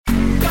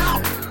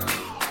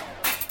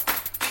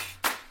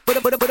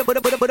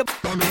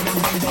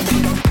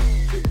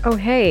Oh,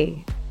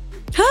 hey.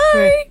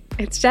 Hi.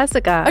 It's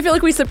Jessica. I feel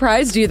like we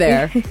surprised you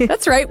there.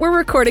 That's right. We're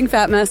recording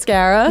Fat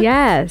Mascara.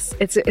 Yes.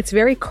 It's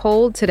very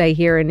cold today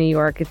here in New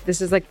York.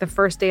 This is like the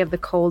first day of the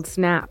cold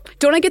snap.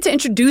 Don't I get to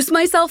introduce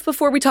myself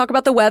before we talk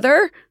about the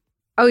weather?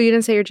 Oh, you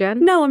didn't say you're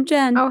Jen? No, I'm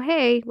Jen. Oh,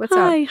 hey. What's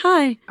Hi. up?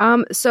 Hi.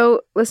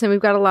 So listen,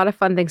 we've got a lot of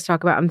fun things to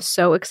talk about. I'm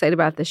so excited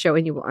about the show,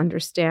 and you will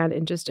understand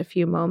in just a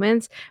few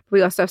moments. But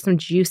we also have some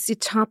juicy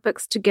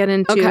topics to get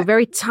into. Okay.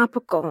 Very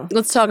topical.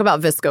 Let's talk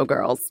about Visco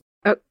Girls.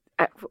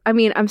 I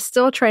mean, I'm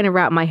still trying to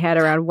wrap my head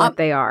around what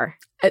they are.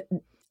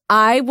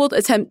 I will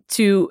attempt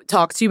to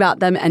talk to you about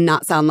them and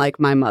not sound like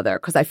my mother,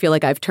 because I feel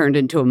like I've turned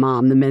into a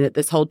mom the minute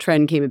this whole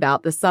trend came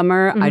about this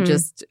summer.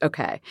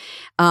 Okay.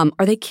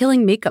 Are they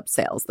killing makeup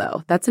sales,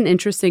 though? That's an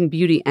interesting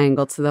beauty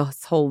angle to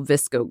this whole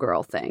Visco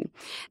Girl thing.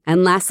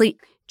 And lastly,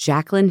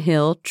 Jaclyn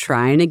Hill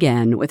trying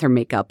again with her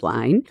makeup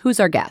line. Who's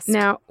our guest?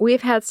 Now,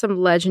 we've had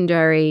some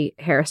legendary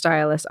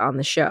hairstylists on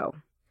the show,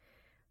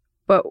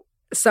 but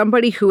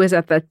somebody who is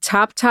at the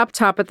top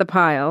of the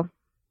pile,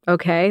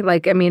 okay?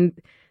 Like, I mean,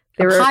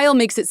 the pile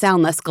makes it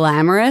sound less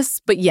glamorous,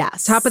 but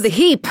yes. Top of the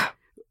heap.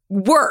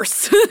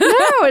 Worse.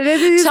 No, it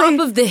is top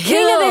of the hill.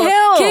 King of the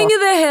hill. King of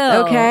the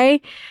hill.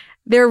 Okay.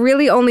 There are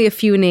really only a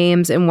few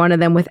names, and one of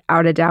them,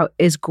 without a doubt,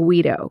 is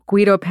Guido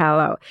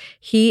Palo.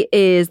 He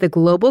is the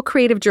global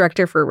creative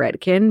director for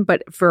Redken,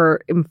 but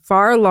for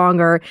far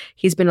longer,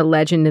 he's been a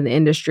legend in the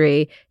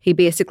industry. He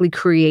basically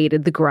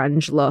created the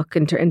grunge look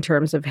in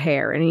terms of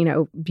hair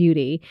and,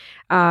 beauty.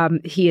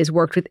 He has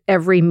worked with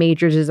every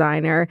major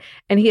designer,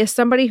 and he is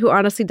somebody who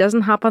honestly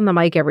doesn't hop on the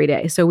mic every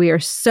day. So we are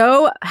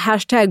so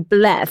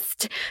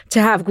 #blessed to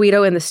have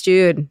Guido in the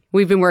studio.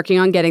 We've been working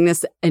on getting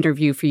this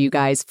interview for you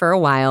guys for a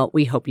while.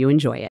 We hope you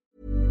enjoy it.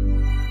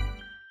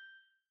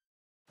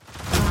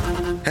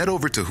 Head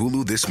over to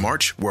Hulu this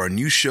March, where our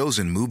new shows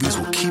and movies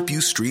will keep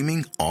you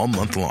streaming all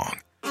month long.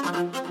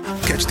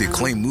 Catch the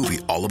acclaimed movie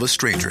All of Us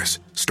Strangers,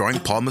 starring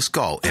Paul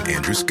Mescal and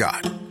Andrew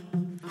Scott.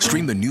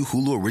 Stream the new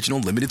Hulu original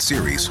limited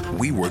series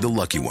We Were the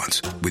Lucky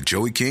Ones with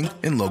Joey King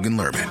and Logan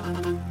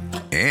Lerman.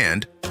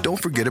 And don't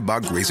forget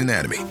about Grey's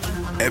Anatomy.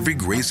 Every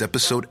Grey's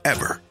episode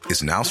ever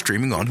is now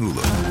streaming on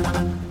Hulu.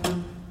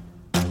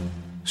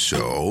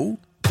 So,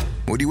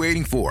 what are you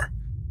waiting for?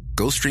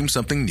 Go stream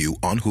something new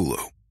on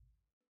Hulu.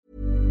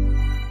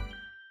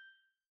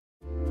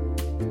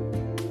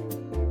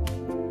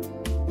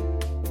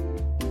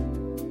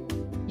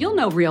 You'll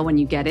know real when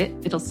you get it.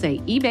 It'll say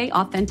eBay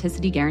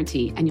Authenticity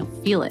Guarantee, and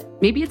you'll feel it.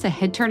 Maybe it's a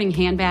head-turning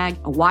handbag,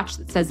 a watch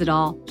that says it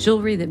all,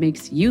 jewelry that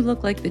makes you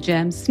look like the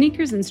gem,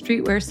 sneakers and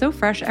streetwear so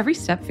fresh every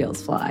step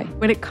feels fly.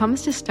 When it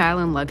comes to style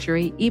and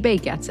luxury,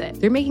 eBay gets it.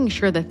 They're making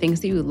sure the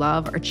things that you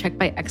love are checked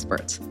by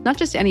experts. Not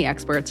just any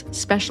experts,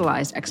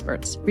 specialized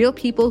experts. Real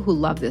people who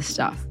love this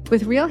stuff.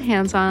 With real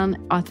hands-on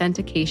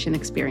authentication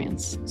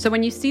experience. So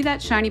when you see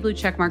that shiny blue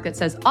checkmark that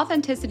says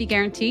Authenticity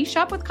Guarantee,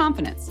 shop with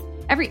confidence.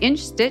 Every inch,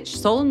 stitch,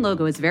 sole, and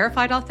logo is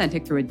verified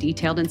authentic through a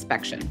detailed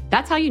inspection.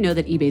 That's how you know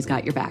that eBay's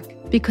got your back.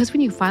 Because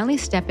when you finally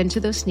step into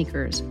those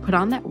sneakers, put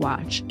on that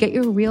watch, get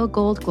your real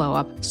gold glow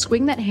up,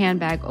 swing that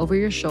handbag over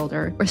your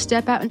shoulder, or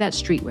step out in that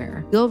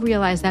streetwear, you'll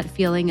realize that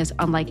feeling is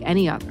unlike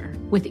any other.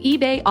 With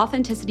eBay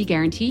Authenticity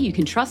Guarantee, you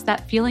can trust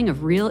that feeling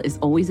of real is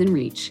always in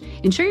reach.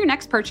 Ensure your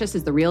next purchase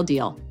is the real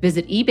deal.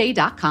 Visit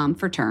ebay.com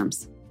for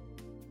terms.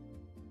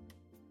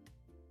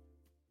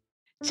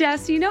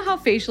 Jess, you know how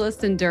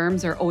facialists and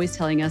derms are always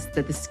telling us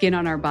that the skin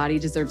on our body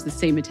deserves the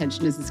same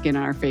attention as the skin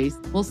on our face?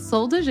 Well,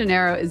 Sol de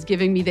Janeiro is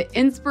giving me the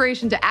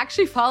inspiration to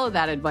actually follow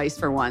that advice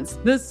for once.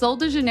 The Sol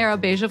de Janeiro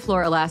Beija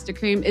Flor Elastic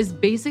Cream is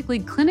basically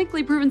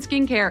clinically proven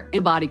skincare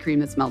and body cream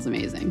that smells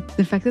amazing.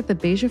 The fact that the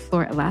Beija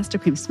Flor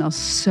Elastic Cream smells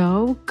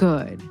so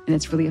good and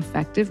it's really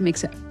effective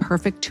makes it a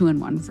perfect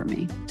 2-in-1 for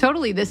me.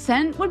 Totally. The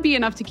scent would be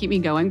enough to keep me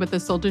going, but the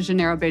Sol de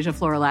Janeiro Beija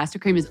Flor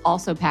Elastic Cream is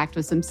also packed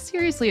with some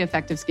seriously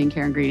effective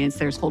skincare ingredients.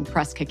 There's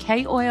cold-pressed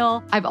cacao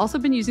oil. I've also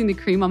been using the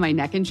cream on my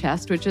neck and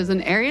chest, which is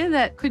an area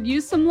that could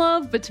use some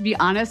love, but to be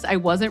honest, I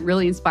wasn't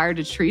really inspired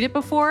to treat it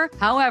before.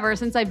 However,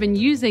 since I've been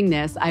using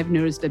this, I've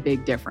noticed a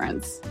big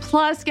difference.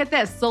 Plus, get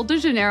this, Sol de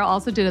Janeiro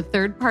also did a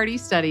third-party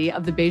study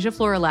of the Beija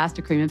Flor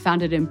Elastic Cream and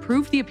found it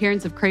improved the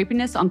appearance of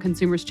crepiness on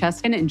consumers' chest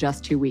skin in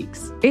just 2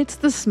 weeks. It's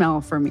the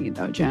smell for me,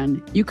 though,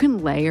 Jen. You can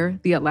layer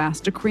the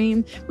Elastic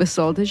Cream with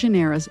Sol de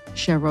Janeiro's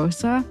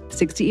Cheirosa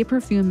 68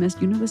 perfume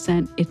mist. You know the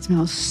scent. It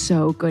smells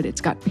so good. It's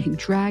got pink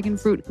dragon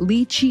fruit,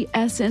 lychee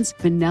essence,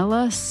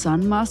 vanilla,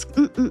 sun musk,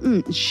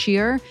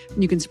 sheer.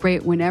 You can spray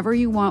it whenever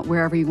you want,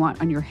 wherever you want,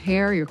 on your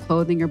hair, your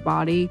clothing, your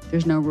body.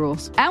 There's no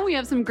rules. And we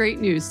have some great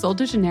news. Sol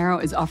de Janeiro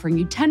is offering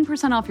you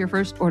 10% off your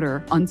first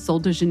order on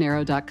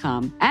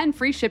soldejaneiro.com and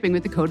free shipping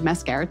with the code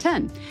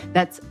MASCARA10.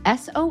 That's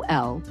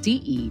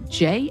SOLDEJANEIRO,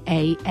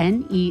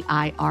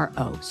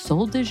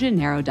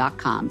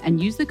 soldejaneiro.com, and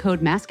use the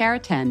code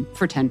MASCARA10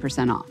 for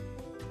 10% off.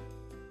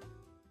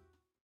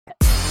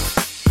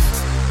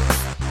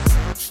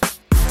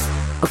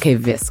 Okay,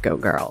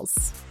 Visco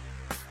girls.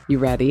 You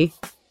ready?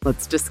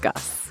 Let's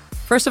discuss.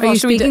 First of Are all, you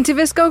speaking to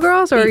Visco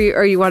girls, or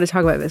you want to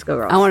talk about Visco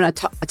girls? I want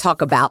to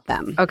talk about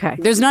them. Okay.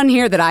 There's none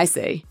here that I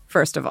see,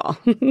 first of all.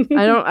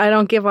 I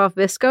don't give off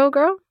Visco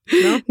girl.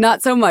 No?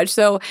 Not so much.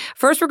 So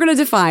first we're going to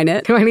define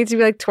it. Do I need to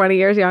be like 20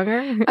 years younger?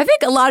 I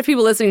think a lot of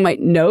people listening might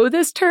know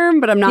this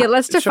term, but I'm not. Yeah,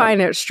 let's define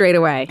it straight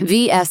away.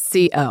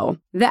 VSCO.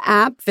 The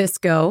app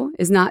Visco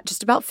is not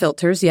just about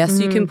filters. Yes,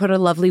 you can put a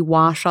lovely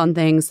wash on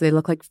things. They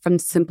look like from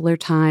simpler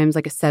times,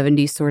 like a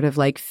 70s sort of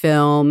like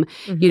film,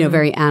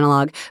 very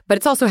analog. But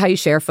it's also how you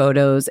share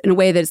photos in a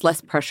way that's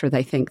less pressure,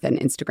 I think, than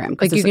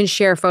Instagram. Like you can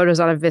share photos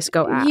on a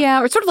Visco app.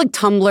 Yeah, or sort of like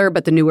Tumblr,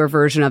 but the newer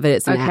version of it.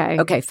 It's an Okay. app.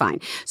 Okay, fine.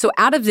 So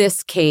out of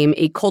this came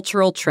a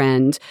cultural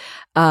trend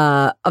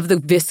of the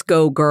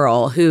Visco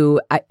girl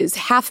who is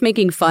half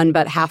making fun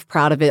but half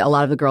proud of it. A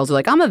lot of the girls are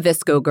like, I'm a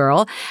Visco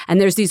girl.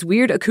 And there's these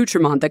weird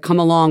accoutrements that come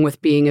along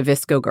with being a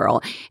Visco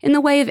girl in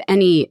the way of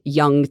any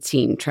young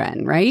teen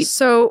trend, right?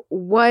 So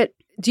what...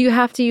 Do you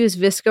have to use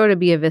Visco to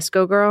be a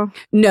Visco girl?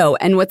 No.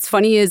 And what's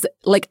funny is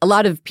like a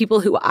lot of people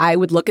who I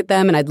would look at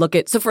them and I'd look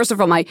at. So first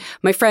of all, my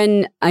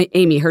friend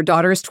Amy, her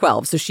daughter is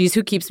 12. So she's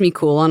who keeps me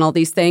cool on all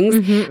these things.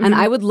 And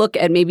I would look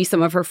at maybe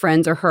some of her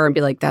friends or her and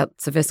be like,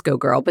 that's a Visco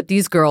girl. But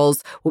these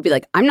girls will be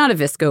like, I'm not a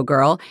Visco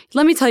girl.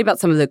 Let me tell you about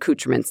some of the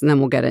accoutrements and then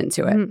we'll get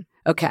into it.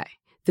 Okay.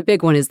 The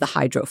big one is the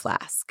hydro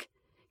flask.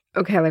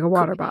 Okay, like a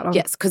water bottle.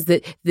 Yes, because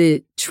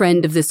the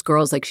trend of this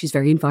girl is like she's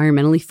very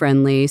environmentally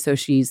friendly. So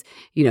she's,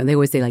 they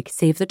always say like,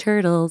 save the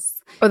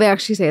turtles. Oh, they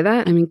actually say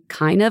that? I mean,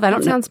 kind of. I don't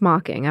know. That sounds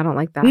mocking. I don't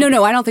like that.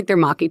 No, I don't think they're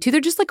mocking too. They're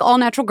just like all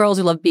natural girls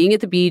who love being at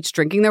the beach,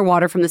 drinking their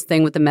water from this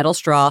thing with the metal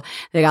straw.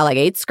 They got like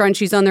 8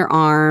 scrunchies on their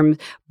arm,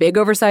 big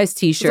oversized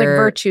T-shirt. It's like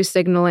virtue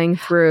signaling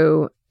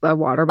through a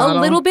water bottle.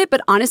 A little bit,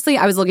 but honestly,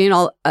 I was looking at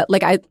all,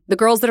 the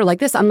girls that are like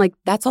this, I'm like,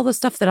 that's all the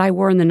stuff that I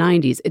wore in the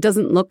 90s. It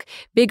doesn't look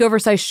big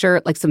oversized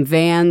shirt, like some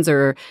Vans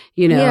or,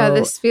 Yeah,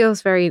 this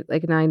feels very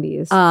like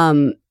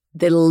 90s.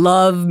 They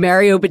love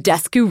Mario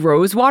Badescu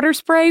rose water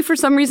spray for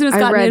some reason. Has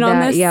gotten in on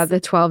this. Yeah, the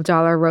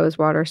 $12 rose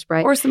water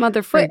spray. Or some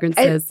other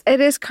fragrances.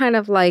 It is kind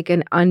of like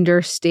an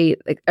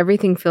understate. Like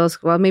everything feels,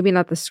 well, maybe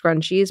not the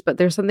scrunchies, but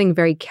there's something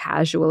very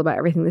casual about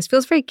everything. This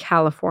feels very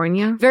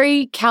California.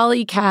 Very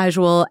Cali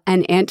casual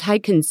and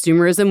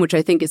anti-consumerism, which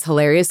I think is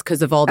hilarious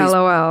because of all these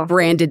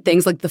branded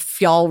things like the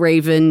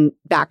Fjallraven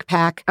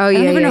backpack. Oh, yeah,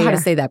 I don't even know how yeah.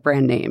 to say that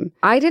brand name.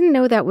 I didn't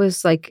know that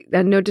was like,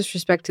 no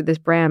disrespect to this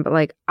brand, but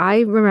like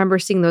I remember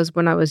seeing those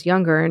when I was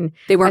younger and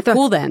they weren't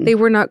cool then. They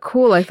were not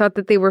cool. I thought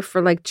that they were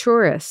for like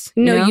tourists.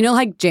 No,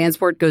 like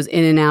Jansport goes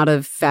in and out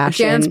of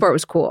fashion. Jansport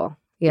was cool.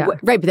 Yeah.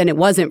 Right, but then it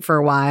wasn't for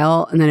a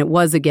while and then it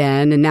was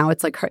again and now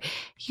it's like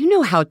you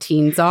know how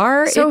teens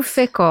are. So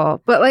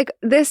fickle. But like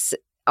this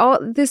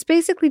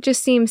basically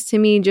just seems to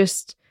me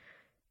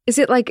is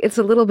it like it's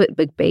a little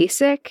bit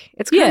basic?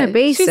 It's kind of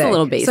basic. She's a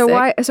little basic.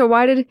 So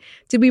why did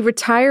we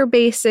retire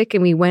basic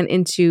and we went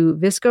into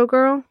Visco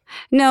girl?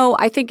 No,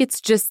 I think it's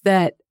just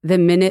that the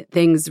minute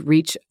things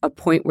reach a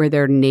point where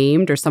they're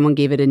named or someone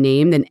gave it a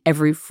name, then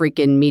every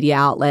freaking media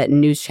outlet and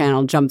news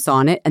channel jumps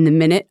on it. And the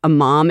minute a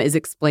mom is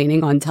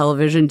explaining on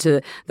television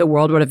to the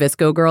world what a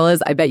Visco girl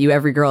is, I bet you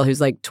every girl who's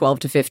like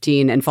 12 to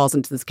 15 and falls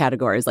into this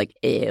category is like,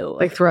 ew.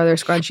 Like throw their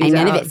scrunchies I'm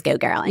out. not a Visco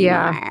girl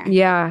anymore.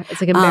 Yeah. It's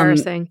like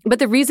embarrassing. But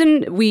the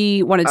reason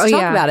we wanted to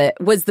talk about it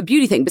was the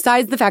beauty thing.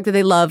 Besides the fact that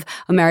they love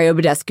a Mario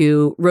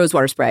Badescu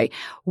rosewater spray,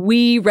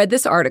 we read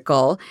this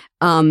article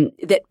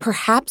that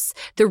perhaps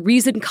the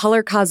reason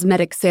color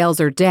cosmetic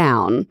sales are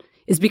down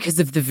is because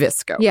of the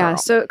Visco girl.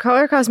 So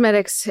color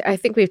cosmetics, I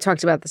think we've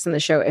talked about this in the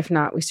show. If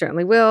not, we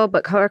certainly will.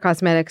 But color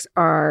cosmetics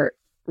are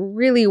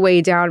really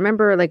way down.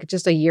 Remember like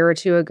just a year or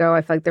two ago,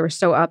 I feel like they were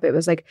so up. It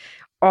was like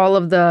all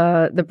of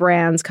the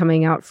brands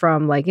coming out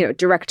from like,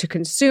 direct to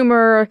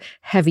consumer,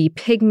 heavy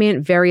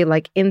pigment, very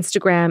like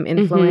Instagram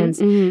influence.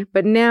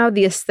 But now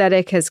the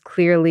aesthetic has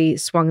clearly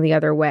swung the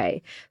other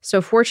way.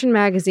 So Fortune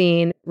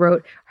magazine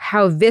wrote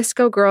how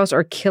Visco girls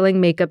are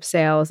killing makeup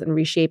sales and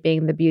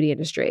reshaping the beauty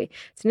industry.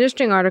 It's an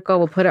interesting article.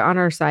 We'll put it on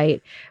our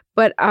site.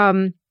 But,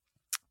 there's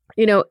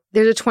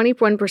a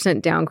 21%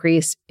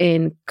 downcrease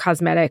in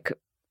cosmetic.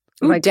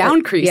 Ooh, like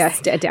downcrease. Yes,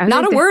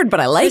 not a word, but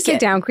I like it.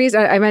 Downcrease.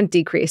 I meant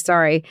decrease.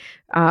 Sorry,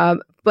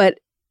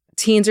 but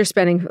teens are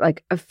spending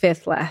like a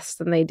fifth less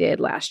than they did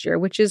last year,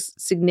 which is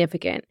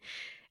significant.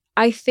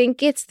 I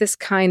think it's this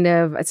kind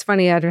of. It's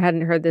funny. I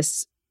hadn't heard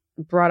this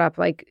brought up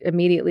like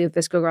immediately with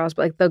Visco girls,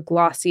 but like the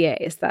Glossier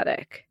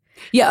aesthetic.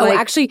 Yeah.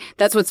 Actually,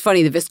 that's what's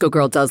funny. The Visco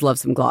girl does love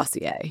some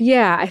Glossier.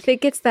 Yeah, I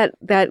think it's that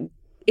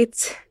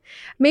it's.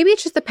 Maybe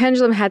it's just the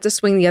pendulum had to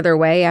swing the other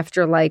way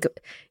after like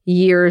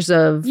years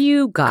of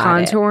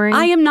contouring.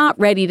 I am not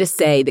ready to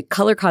say that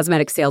color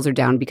cosmetic sales are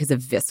down because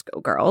of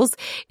Visco girls.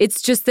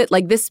 It's just that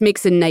like this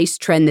makes a nice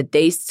trend that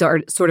they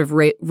sort of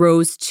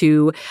rose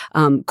to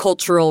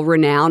cultural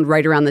renown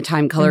right around the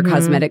time color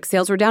cosmetic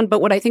sales were down.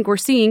 But what I think we're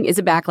seeing is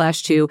a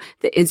backlash to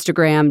the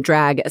Instagram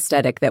drag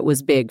aesthetic that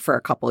was big for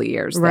a couple of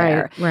years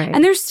there. Right.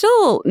 And there's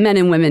still men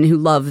and women who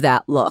love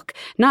that look.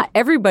 Not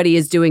everybody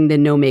is doing the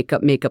no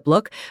makeup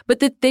look, but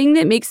the thing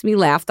that makes me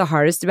laugh the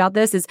hardest about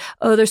this is,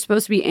 they're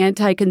supposed to be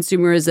anti-consumer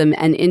anti-consumerism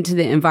and into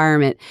the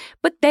environment,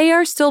 but they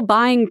are still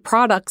buying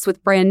products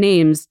with brand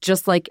names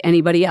just like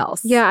anybody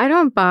else. Yeah, I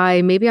don't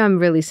buy, maybe I'm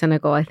really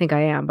cynical, I think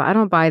I am, but I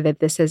don't buy that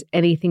this has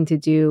anything to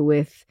do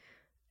with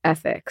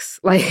ethics,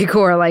 like,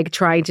 or like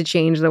trying to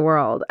change the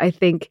world. I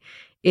think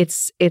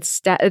it's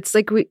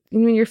like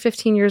when you're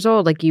 15 years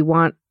old, like you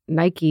want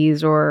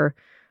Nikes or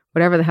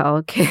whatever the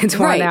hell kids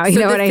want now. You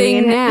know what I mean?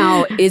 The thing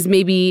now is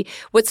maybe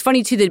what's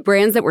funny too, the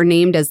brands that were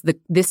named as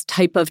this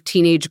type of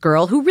teenage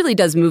girl who really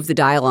does move the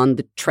dial on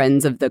the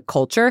trends of the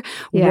culture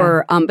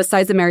were,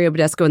 besides the Mario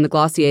Badescu and the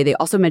Glossier, they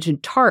also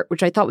mentioned Tarte,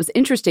 which I thought was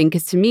interesting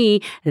because to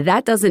me,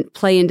 that doesn't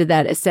play into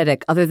that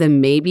aesthetic other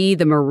than maybe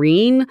the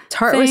marine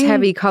Tarte thing. was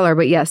heavy color,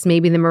 but yes,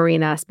 maybe the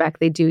marine aspect,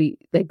 they do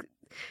like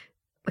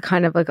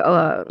kind of like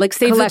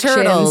Save the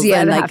Turtles.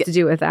 Yeah, and that like, have to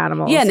do with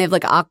animals. Yeah, and they have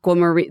like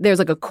aquamarine. There's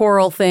like a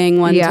coral thing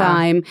one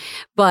time.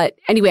 But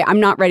anyway, I'm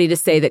not ready to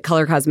say that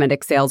color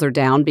cosmetic sales are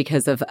down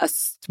because of a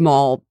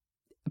small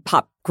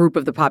group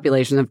of the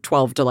population of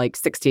 12 to like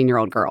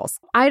 16-year-old girls.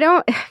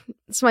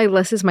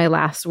 This is my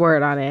last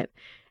word on it.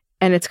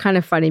 And it's kind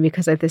of funny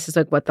because this is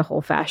like what the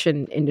whole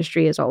fashion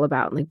industry is all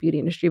about, like beauty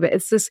industry. But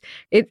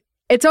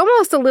it's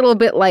almost a little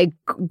bit like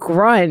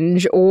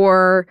grunge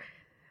or,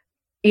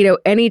 you know,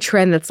 any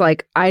trend that's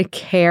like, I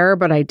care,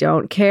 but I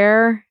don't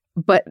care.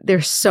 But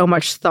there's so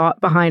much thought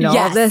behind all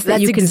of this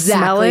that you can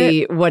smell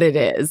it. What it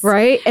is.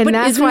 Right? And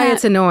that's why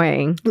it's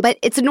annoying. But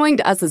it's annoying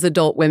to us as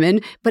adult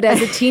women. But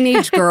as a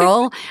teenage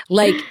girl,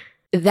 like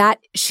that,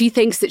 she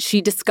thinks that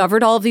she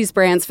discovered all of these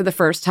brands for the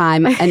first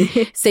time and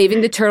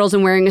saving the turtles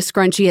and wearing a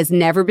scrunchie has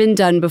never been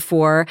done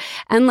before.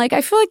 And like,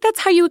 I feel like that's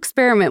how you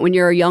experiment when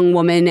you're a young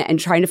woman and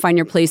trying to find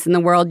your place in the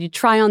world. You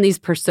try on these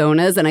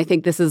personas. And I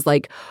think this is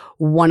like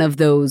one of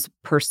those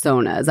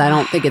personas. I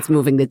don't think it's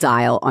moving the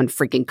dial on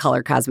freaking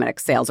color cosmetic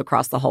sales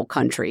across the whole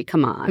country.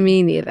 Come on.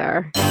 Me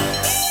neither.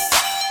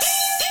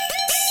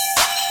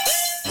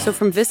 So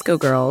from Visco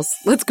Girls,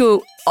 let's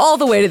go all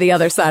the way to the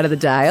other side of the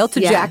dial to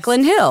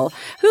Jaclyn Hill,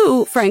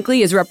 who,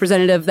 frankly, is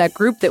representative of that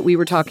group that we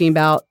were talking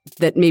about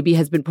that maybe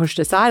has been pushed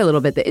aside a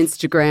little bit, the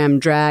Instagram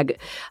drag,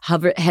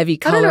 heavy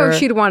color. I don't know if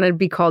she'd want to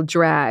be called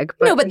drag.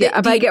 But no,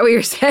 but I get what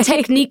you're saying.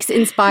 Techniques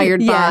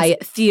inspired by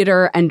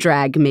theater and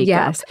drag makeup.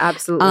 Yes,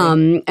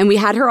 absolutely. And we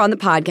had her on the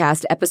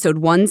podcast, episode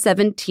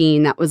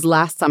 117. That was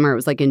last summer. It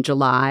was like in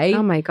July.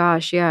 Oh, my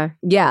gosh, yeah.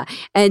 Yeah.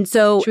 And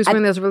so she was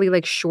wearing those really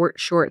like short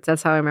shorts.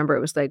 That's how I remember it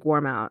was like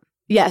warm out.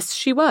 Yes,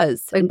 she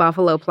was. Like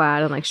buffalo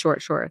plaid and like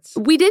short shorts.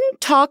 We didn't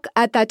talk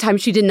at that time.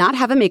 She did not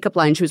have a makeup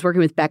line. She was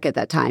working with Becca at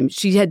that time.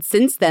 She had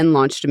since then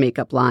launched a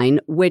makeup line,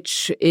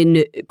 which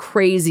in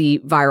crazy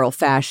viral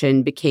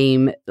fashion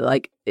became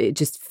like, it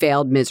just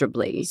failed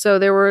miserably. So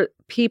there were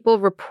people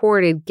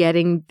reported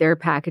getting their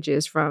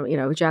packages from, you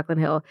know, Jaclyn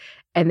Hill,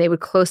 and they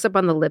would close up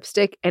on the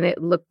lipstick and it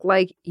looked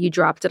like you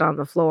dropped it on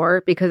the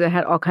floor because it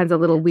had all kinds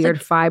of little weird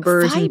like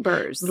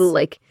fibers. Little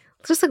like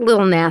just like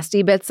little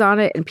nasty bits on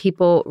it, and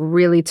people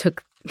really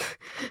took,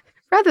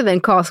 rather than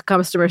call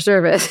customer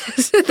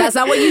service. That's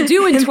not what you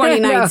do in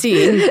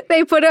 2019. No,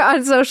 they put it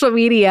on social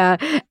media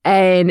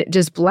and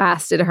just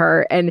blasted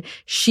her, and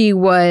she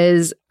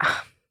was,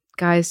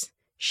 guys,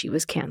 she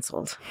was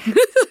canceled.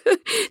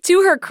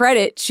 To her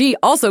credit, she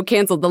also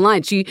canceled the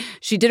line. She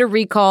did a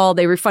recall.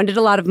 They refunded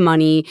a lot of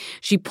money.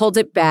 She pulled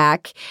it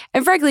back.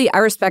 And frankly, I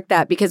respect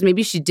that because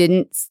maybe she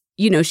didn't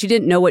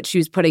know what she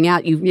was putting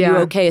out. You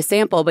okay a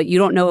sample, but you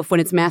don't know if when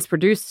it's mass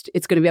produced,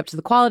 it's going to be up to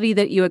the quality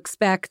that you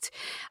expect.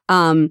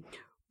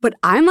 But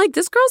I'm like,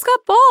 this girl's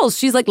got balls.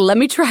 She's like, let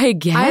me try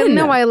again.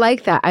 I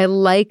like that. I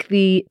like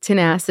the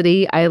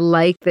tenacity. I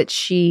like that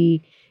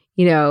she,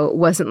 you know,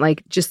 wasn't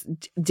like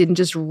didn't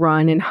just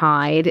run and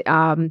hide.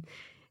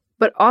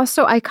 But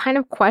also I kind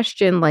of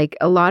question like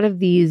a lot of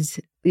these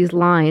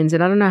lines,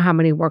 and I don't know how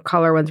many more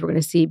color ones we're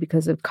going to see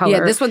because of color.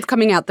 Yeah, this one's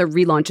coming out. The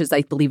relaunch is,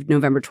 I believe,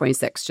 November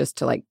 26th, just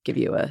to like give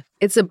you a...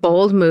 It's a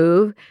bold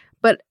move,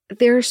 but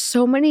there's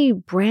so many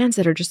brands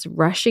that are just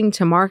rushing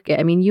to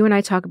market. I mean, you and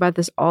I talk about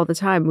this all the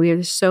time. We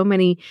have so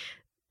many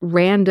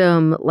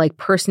random like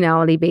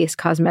personality-based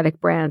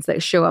cosmetic brands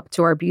that show up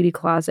to our beauty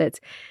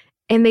closets,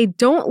 and they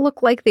don't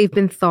look like they've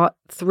been thought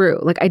through.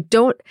 Like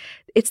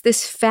it's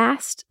this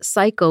fast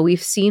cycle.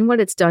 We've seen what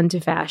it's done to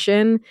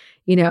fashion.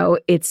 You know,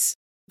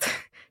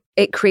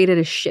 it created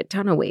a shit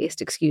ton of waste,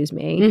 excuse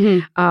me.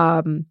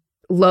 Mm-hmm.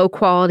 Low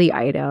quality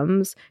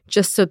items,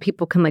 just so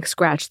people can like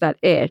scratch that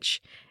itch.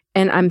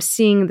 And I'm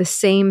seeing the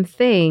same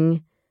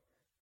thing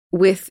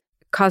with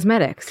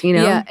cosmetics, you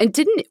know? Yeah, and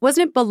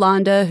wasn't it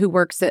Belanda who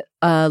works at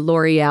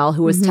L'Oreal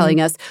who was telling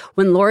us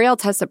when L'Oreal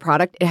tests a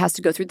product, it has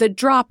to go through the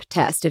drop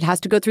test. It has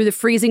to go through the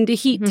freezing to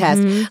heat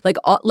test,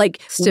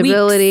 like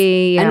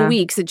stability weeks and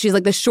weeks. And she's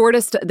like the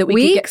shortest that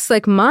we could get.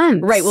 Like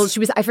months. Right. Well,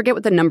 I forget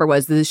what the number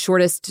was. The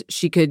shortest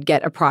she could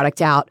get a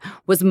product out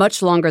was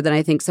much longer than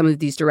I think some of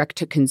these direct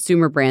to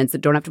consumer brands that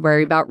don't have to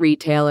worry about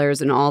retailers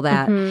and all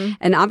that.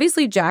 And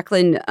obviously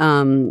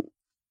Jaclyn,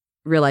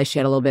 realized she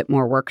had a little bit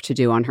more work to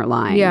do on her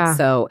line. Yeah.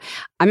 So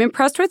I'm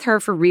impressed with her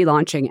for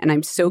relaunching, and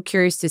I'm so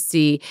curious to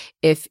see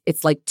if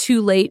it's like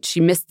too late. She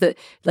missed the,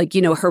 like,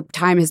 you know, her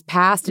time has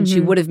passed and she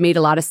would have made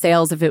a lot of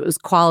sales if it was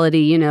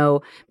quality, you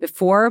know,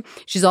 before.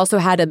 She's also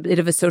had a bit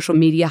of a social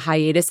media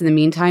hiatus in the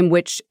meantime,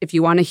 which if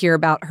you want to hear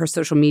about her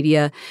social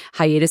media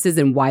hiatuses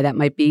and why that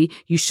might be,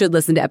 you should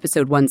listen to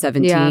episode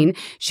 117. Yeah.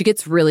 She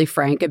gets really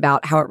frank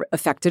about how it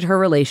affected her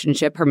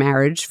relationship, her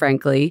marriage,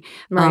 frankly.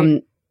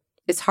 Right.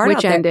 It's hard Which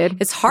out there. ended.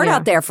 It's hard Yeah.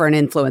 out there for an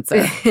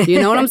influencer. You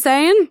know what I'm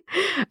saying?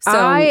 So,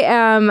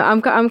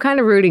 I'm kind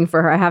of rooting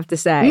for her, I have to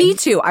say. me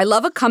too. I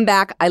love a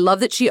comeback. I love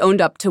that she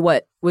owned up to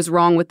what was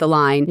wrong with the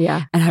line.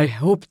 Yeah. And I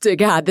hope to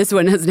God this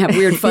one doesn't have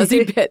weird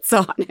fuzzy bits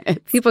on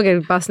it. People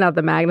get busting out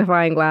the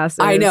magnifying glasses.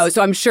 I know.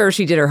 So I'm sure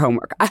she did her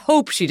homework. I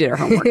hope she did her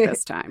homework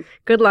this time.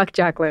 Good luck,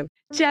 Jacqueline.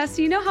 Jess,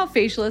 you know how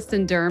facialists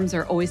and derms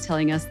are always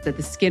telling us that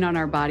the skin on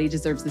our body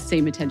deserves the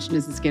same attention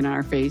as the skin on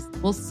our face?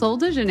 Well, Sol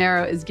de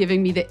Janeiro is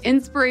giving me the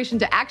inspiration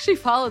to actually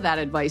follow that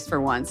advice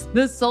for once.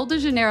 The Sol de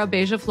Janeiro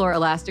Beija Flor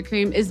Elastic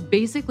Cream is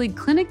basically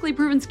clinically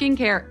proven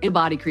skincare and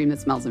body cream that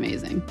smells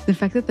amazing. The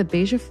fact that the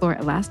Beija Flor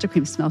Elastic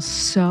Cream smells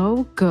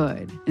so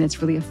good and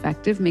it's really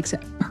effective makes it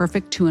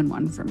perfect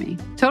 2-in-1 for me.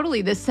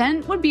 Totally. The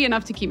scent would be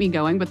enough to keep me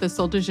going, but the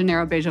Sol de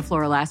Janeiro Beija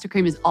Flor Elastic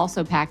Cream is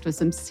also packed with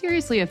some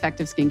seriously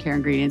effective skincare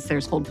ingredients.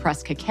 There's cold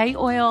pressed cacao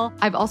oil.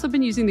 I've also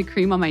been using the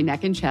cream on my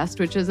neck and chest,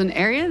 which is an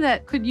area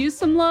that could use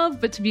some love,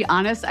 but to be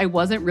honest, I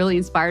wasn't really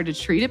inspired to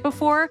treat it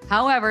before.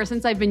 However,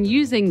 since I've been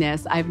using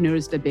this, I've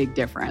noticed a big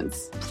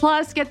difference.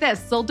 Plus, get this,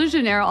 Sol de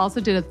Janeiro also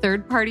did a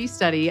third-party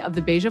study of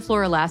the Beija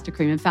Flor Elastic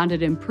Cream and found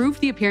it improved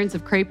the appearance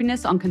of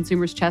crepiness on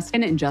consumers' chest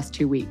skin in just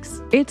 2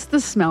 weeks. It's the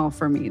smell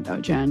for me, though,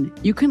 Jen.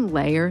 You can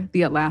layer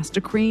the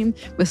Elastic Cream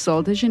with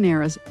Sol de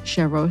Janeiro's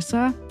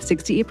Cheirosa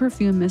 68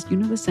 perfume mist. You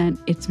know the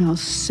scent. It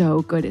smells so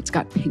good. It's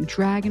got pink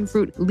dragon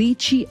fruit,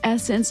 lychee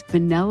essence,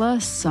 vanilla,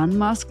 sun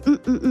musk,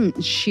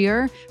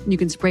 sheer. You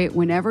can spray it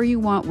whenever you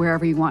want,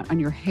 wherever you want, on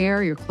your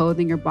hair, your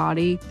clothing, your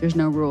body. There's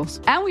no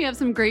rules. And we have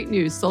some great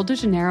news. Sol de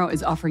Janeiro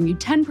is offering you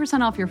 10%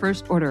 off your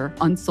first order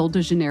on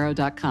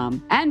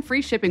soldejaneiro.com and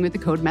free shipping with the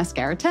code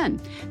MASCARA10.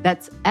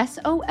 That's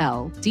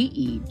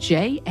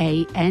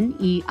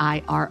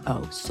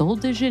SOLDEJANEIRO,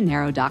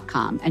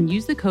 soldejaneiro.com, and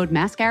use the code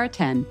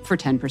MASCARA10 for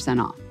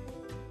 10% off.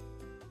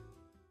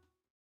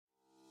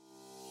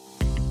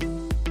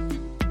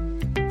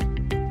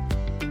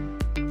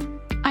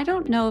 I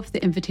don't know if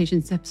the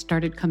invitations have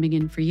started coming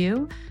in for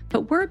you,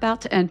 but we're about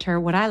to enter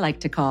what I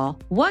like to call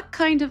what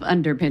kind of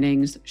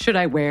underpinnings should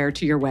I wear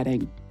to your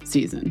wedding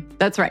season?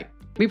 That's right.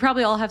 We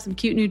probably all have some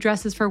cute new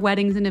dresses for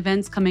weddings and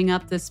events coming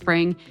up this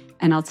spring,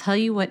 and I'll tell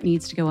you what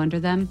needs to go under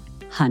them: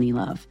 Honey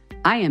Love.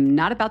 I am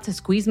not about to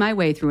squeeze my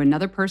way through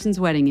another person's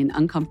wedding in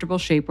uncomfortable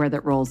shapewear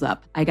that rolls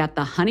up. I got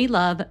the Honey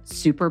Love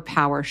Super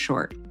Power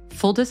Short.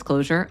 Full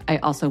disclosure, I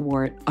also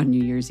wore it on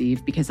New Year's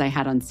Eve because I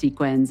had on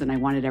sequins and I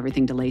wanted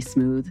everything to lay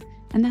smooth.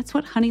 And that's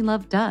what Honey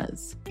Love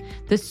does.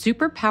 The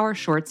Super Power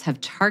Shorts have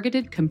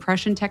targeted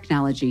compression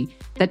technology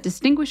that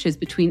distinguishes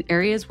between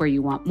areas where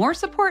you want more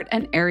support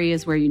and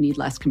areas where you need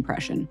less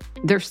compression.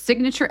 Their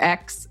Signature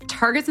X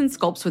targets and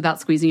sculpts without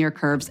squeezing your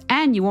curves,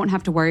 and you won't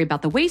have to worry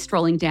about the waist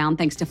rolling down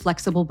thanks to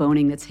flexible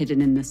boning that's hidden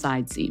in the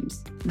side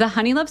seams. The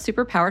Honey Love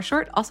Super Power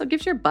Short also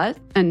gives your butt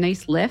a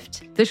nice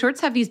lift. The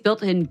shorts have these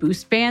built-in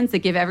boost bands that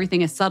give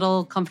everything a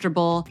subtle,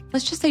 comfortable,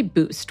 let's just say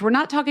boost. We're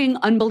not talking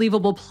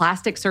unbelievable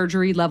plastic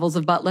surgery levels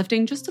of butt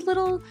lifting, just a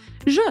little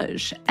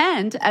zhuzh.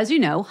 And as you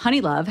know,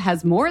 Honey Love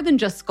has more than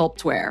just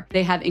sculpt wear.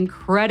 They have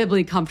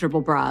incredibly comfortable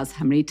bras.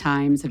 How many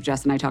times have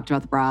Jess and I talked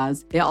about the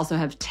bras? They also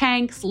have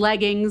tanks,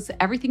 leggings,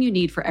 everything you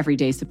need for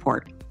everyday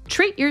support.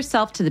 Treat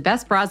yourself to the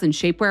best bras and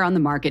shapewear on the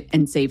market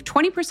and save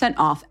 20%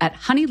 off at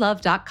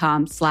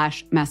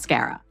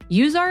honeylove.com/mascara.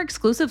 Use our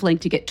exclusive link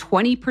to get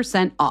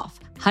 20% off.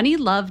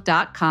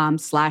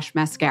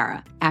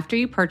 honeylove.com/mascara. After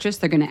you purchase,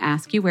 they're going to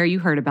ask you where you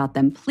heard about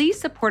them. Please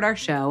support our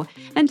show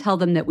and tell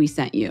them that we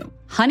sent you.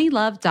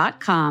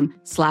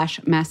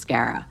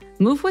 honeylove.com/mascara.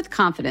 Move with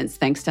confidence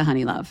thanks to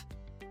Honey Love.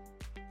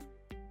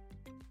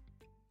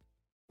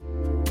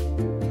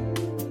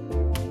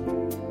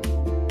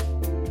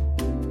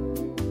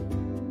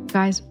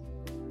 Guys,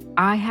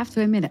 I have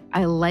to admit it.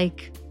 I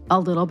like a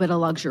little bit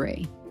of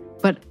luxury,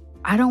 but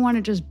I don't want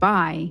to just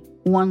buy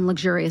one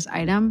luxurious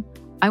item.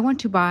 I want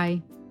to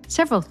buy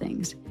several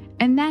things.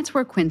 And that's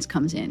where Quince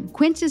comes in.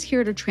 Quince is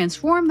here to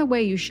transform the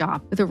way you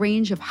shop with a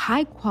range of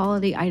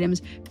high-quality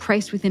items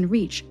priced within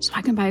reach, so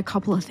I can buy a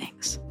couple of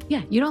things.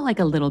 Yeah, you don't like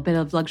a little bit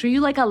of luxury.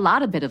 You like a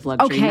lot of bit of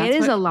luxury. Okay, it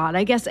is a lot.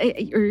 I guess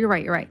you're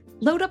right.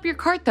 Load up your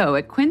cart, though.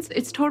 At Quince,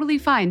 it's totally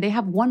fine. They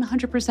have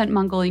 100%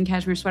 Mongolian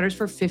cashmere sweaters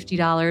for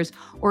 $50,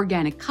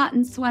 organic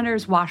cotton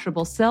sweaters,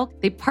 washable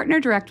silk. They partner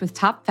direct with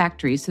top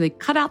factories, so they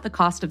cut out the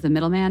cost of the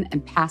middleman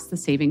and pass the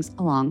savings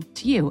along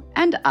to you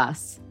and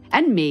us.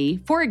 and me.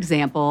 For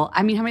example,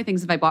 I mean, how many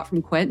things have I bought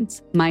from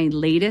Quince? My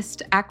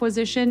latest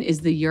acquisition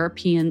is the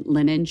European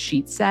linen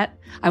sheet set.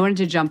 I wanted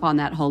to jump on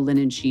that whole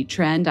linen sheet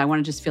trend. I want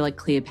to just feel like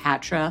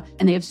Cleopatra.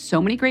 And they have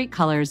so many great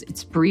colors.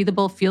 It's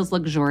breathable, feels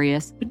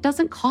luxurious, but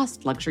doesn't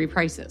cost luxury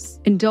prices.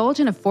 Indulge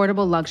in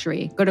affordable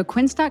luxury. Go to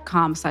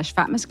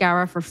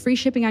quince.com/fatmascara for free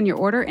shipping on your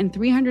order and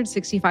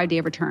 365-day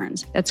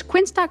returns. That's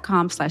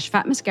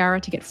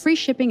quince.com/fatmascara to get free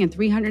shipping and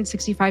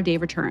 365-day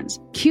returns.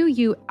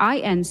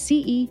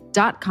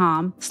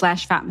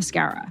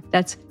 QUINCE.com/fatmascara.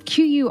 That's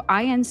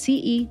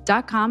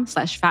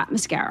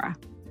QUINCE.com/fatmascara.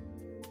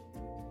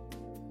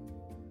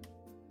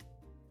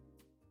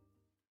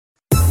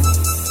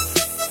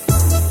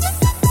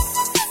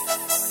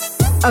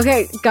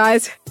 Okay,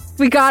 guys,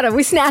 we got him.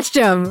 We snatched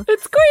him.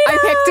 It's Guido. I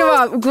picked him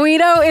up.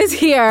 Guido is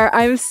here.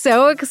 I'm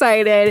so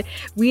excited.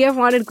 We have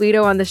wanted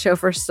Guido on the show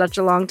for such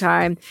a long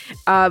time.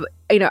 I'm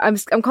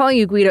calling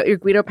you Guido. You're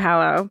Guido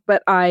Palo,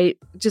 but I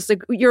just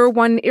like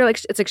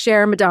it's like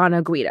Cher,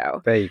 Madonna,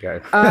 Guido. There you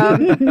go.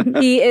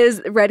 He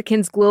is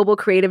Redken's global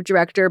creative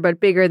director,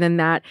 but bigger than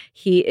that,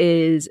 he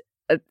is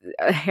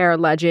a hair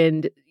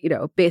legend,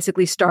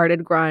 basically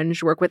started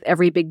grunge, worked with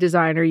every big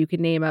designer you could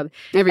name of.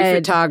 Every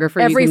photographer.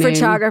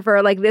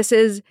 Like this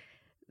is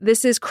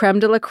creme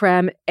de la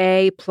creme,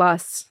 A+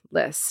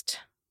 list.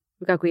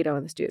 We got Guido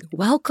on this dude.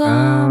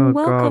 Welcome.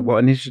 God,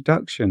 what an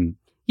introduction.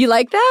 You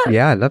like that?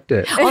 Yeah, I loved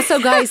it. Also,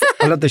 guys.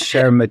 I love the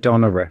Cher and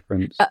Madonna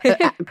reference.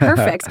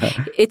 Perfect.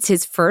 It's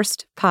his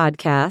first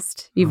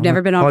podcast. You've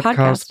never been on a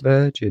podcast.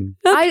 Virgin.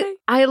 Okay.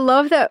 I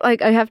love that.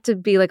 Like, I have to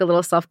be like a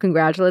little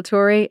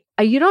self-congratulatory.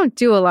 You don't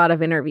do a lot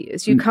of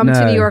interviews. You come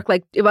to New York,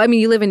 you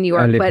live in New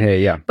York. I live here,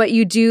 yeah. But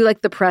you do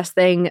like the press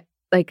thing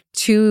like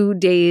 2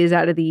 days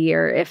out of the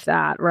year, if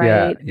that,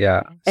 right?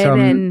 Yeah.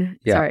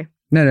 Sorry.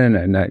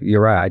 No.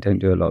 You're right. I don't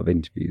do a lot of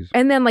interviews.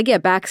 And then,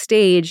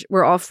 backstage,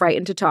 we're all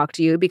frightened to talk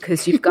to you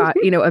because you've got,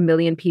 a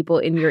million people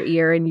in your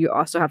ear, and you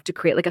also have to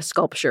create like a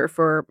sculpture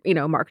for,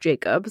 Marc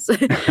Jacobs.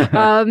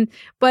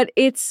 But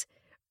it's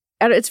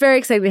very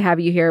exciting to have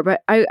you here.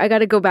 But I got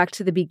to go back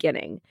to the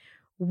beginning.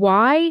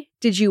 Why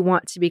did you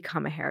want to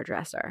become a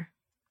hairdresser?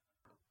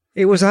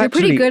 It was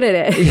actually... You're pretty good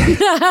at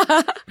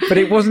it. But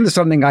it wasn't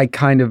something I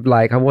kind of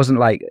like. I wasn't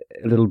like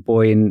a little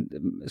boy in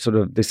sort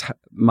of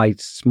my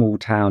small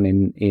town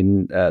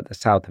in the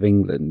south of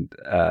England,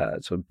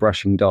 sort of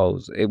brushing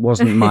dolls. It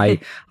wasn't my...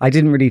 I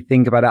didn't really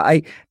think about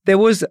it. There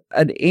was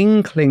an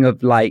inkling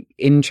of like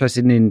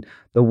interested in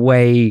the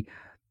way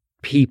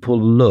people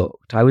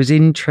looked. I was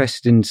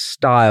interested in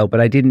style,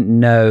 but I didn't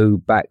know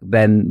back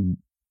then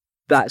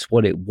that's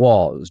what it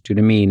was. Do you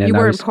know what I mean? And you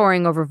weren't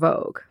poring over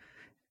Vogue.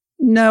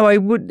 No, I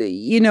would,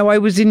 I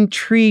was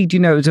intrigued, it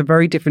was a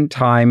very different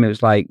time. It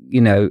was like,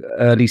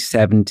 early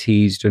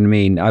 70s, do you know what I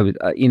mean? I was,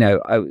 I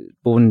was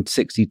born in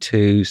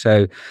 62.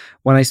 So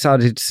when I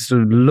started to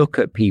sort of look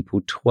at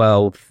people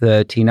 12,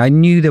 13, I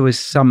knew there was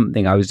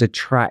something. I was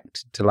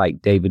attracted to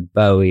like David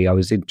Bowie. I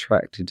was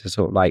attracted to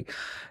sort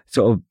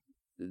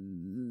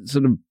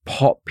of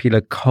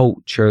popular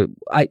culture.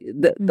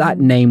 That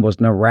name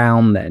wasn't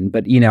around then,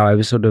 but, I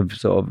was sort of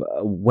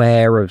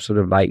aware of sort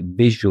of like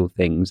visual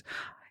things.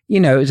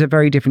 It was a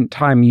very different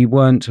time. You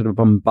weren't sort of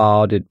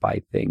bombarded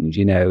by things,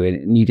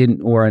 and you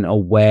weren't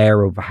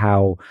aware of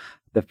how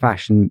the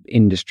fashion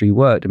industry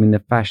worked. I mean,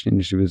 the fashion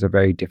industry was a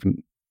very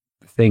different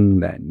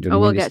thing then.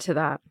 We'll get to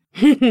that.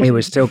 It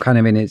was still kind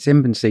of in its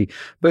infancy,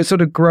 but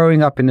sort of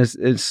growing up in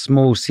a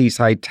small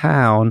seaside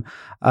town,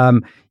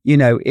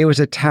 it was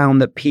a town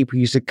that people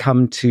used to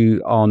come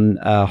to on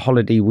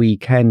holiday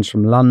weekends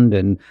from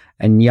London,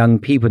 and young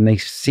people, and they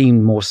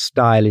seemed more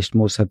stylish,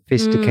 more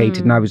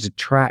sophisticated, and I was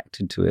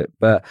attracted to it.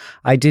 But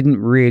I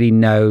didn't really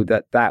know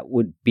that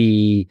would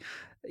be,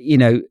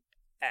 I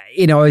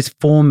was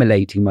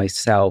formulating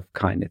myself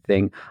kind of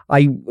thing.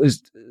 I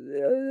was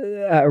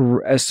at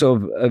a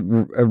sort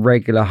of a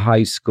regular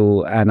high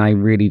school, and I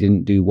really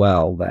didn't do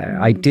well there.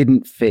 I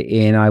didn't fit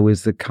in. I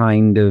was the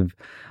kind of,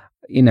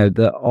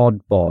 the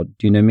odd bod,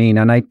 do you know what I mean?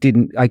 And I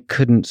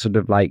couldn't sort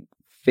of like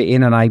fit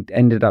in, and I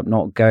ended up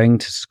not going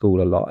to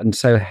school a lot. And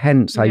so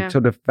hence I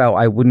sort of felt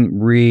I wouldn't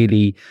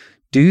really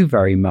do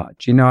very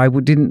much. I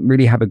didn't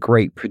really have a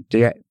great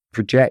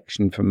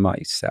projection for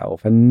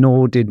myself, and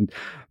nor did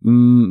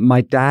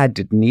my dad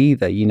didn't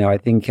either. I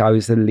think I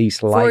was the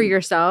least likely for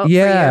yourself.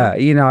 Yeah,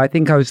 I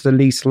think I was the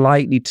least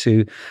likely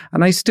to,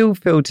 and I still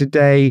feel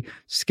today,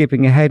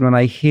 skipping ahead, when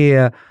I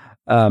hear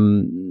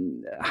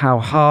how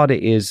hard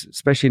it is,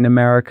 especially in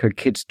America,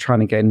 kids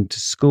trying to get into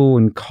school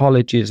and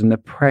colleges, and the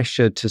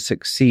pressure to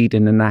succeed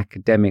in an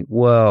academic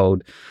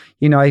world.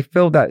 I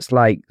feel that's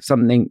like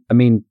something. I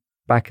mean,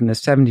 back in the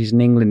 70s in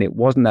England, it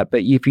wasn't that.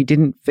 But if you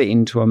didn't fit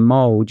into a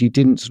mold, it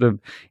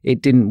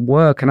didn't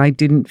work. And I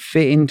didn't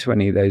fit into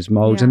any of those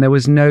molds. And there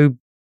was no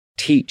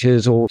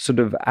teachers or sort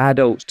of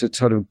adults to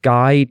sort of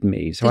guide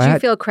me. So did you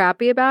feel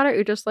crappy about it?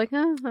 You're just like,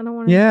 I don't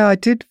want to. Yeah, I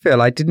did feel.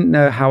 I didn't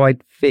know how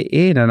I'd fit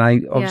in. And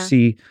I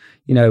obviously,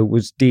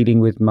 was dealing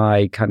with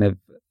my kind of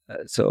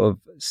sort of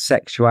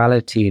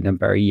sexuality in a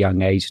very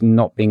young age,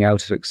 not being able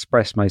to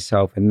express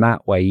myself in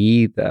that way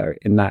either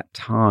in that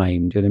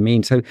time. Do you know what I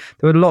mean? So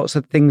there were lots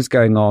of things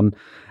going on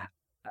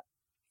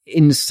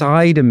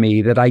inside of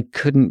me that I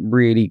couldn't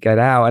really get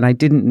out, and I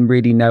didn't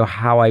really know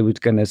how I was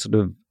going to sort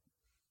of,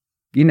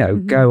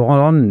 go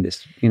on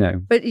this,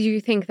 But do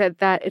you think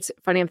that it's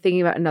funny? I'm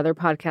thinking about another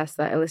podcast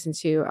that I listened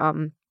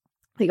to.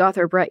 The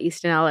author Bret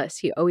Easton Ellis,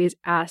 he always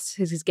asks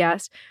his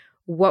guests,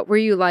 what were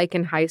you like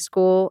in high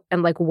school?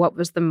 And like, what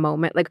was the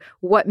moment? Like,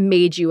 what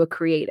made you a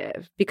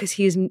creative? Because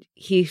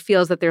he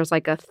feels that there's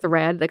like a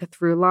thread, like a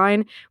through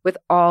line with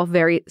all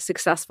very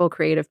successful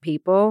creative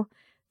people,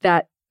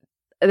 that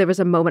there was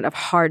a moment of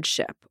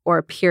hardship or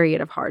a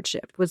period of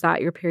hardship. Was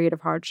that your period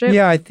of hardship?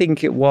 Yeah, I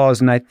think it was.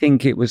 And I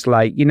think it was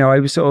like, I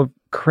was sort of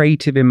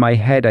creative in my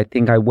head. I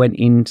think I went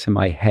into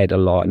my head a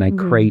lot, and I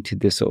created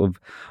this sort of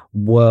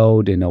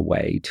world in a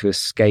way to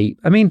escape.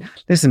 I mean,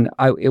 listen,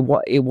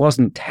 it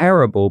wasn't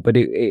terrible, but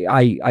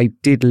I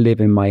did live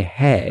in my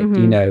head,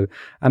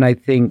 and I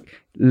think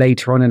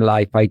later on in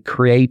life, I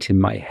create in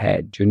my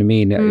head. Do you know what I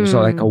mean? It was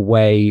like a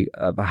way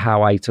of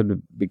how I sort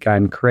of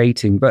began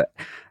creating. But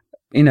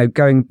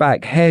going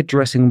back,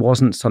 hairdressing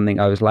wasn't something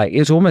I was like, it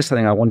was almost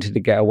something I wanted to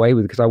get away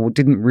with, because I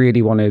didn't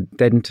really want to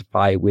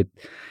identify with,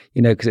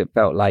 because it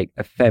felt like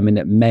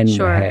effeminate men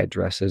were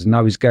hairdressers. And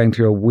I was going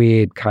through a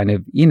weird kind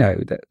of,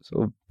 that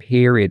sort of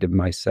period of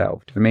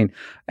myself. Do you know what I mean?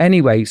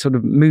 Anyway, sort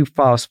of move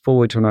fast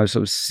forward to when I was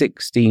sort of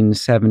 16,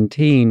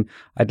 17,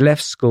 I'd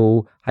left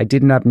school. I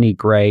didn't have any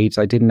grades.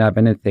 I didn't have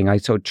anything. I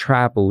sort of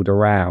traveled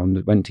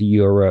around, went to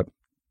Europe,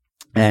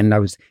 and I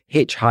was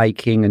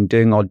hitchhiking and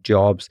doing odd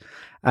jobs.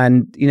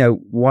 And,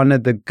 one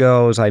of the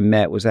girls I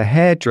met was a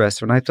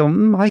hairdresser, and I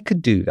thought, I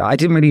could do that. I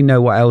didn't really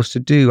know what else to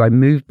do. I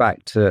moved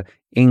back to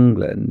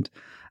England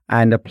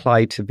and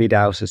applied to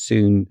Vidal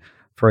Sassoon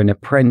for an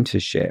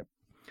apprenticeship.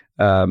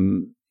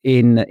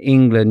 In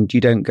England,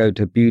 you don't go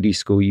to beauty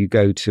school, you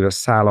go to a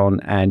salon,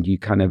 and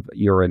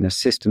you're an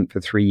assistant for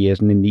 3 years.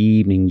 And in the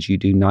evenings, you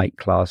do night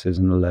classes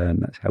and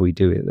learn. That's how we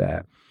do it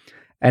there.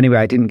 Anyway,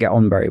 I didn't get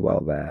on very well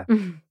there.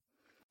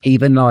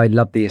 Even though I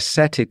loved the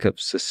aesthetic of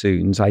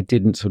Sassoons, I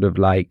didn't sort of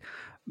like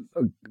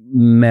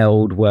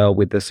meld well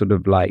with the sort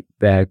of like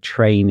their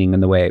training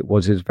and the way it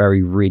was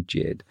very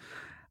rigid.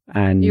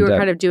 And you were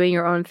kind of doing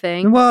your own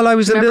thing. Well, I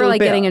was a little bit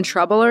getting in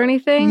trouble or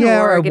anything.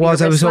 Yeah, or I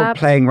was. I was sort of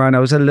playing around. I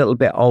was a little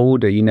bit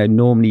older.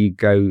 Normally you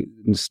go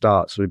and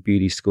start sort of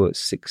beauty school at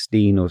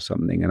 16 or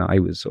something, and I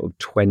was sort of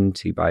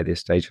 20 by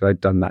this stage. So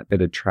I'd done that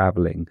bit of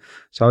traveling,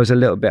 so I was a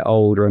little bit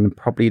older and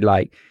probably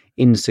like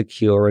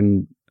insecure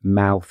and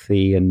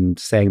mouthy and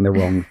saying the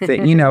wrong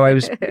thing. I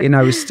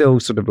was still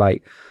sort of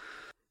like.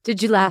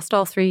 Did you last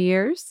all 3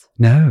 years?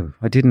 No,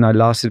 I didn't. I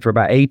lasted for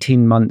about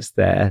 18 months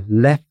there,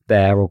 left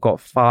there or got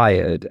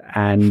fired.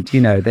 And,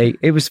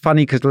 it was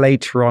funny because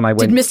later on I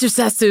went. Did Mr.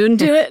 Sassoon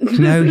do it?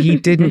 No, he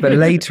didn't. But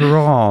later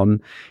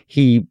on,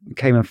 he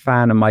became a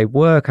fan of my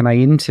work and I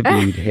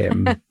interviewed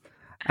him.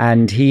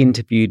 And he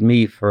interviewed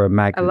me for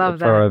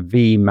a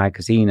V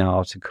magazine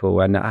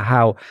article, and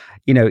how,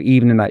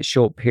 even in that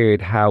short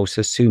period, how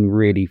Sassoon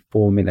really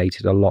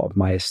formulated a lot of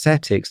my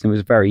aesthetics. And it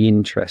was very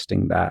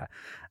interesting that.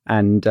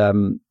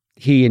 And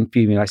he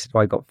interviewed me and I said,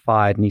 I got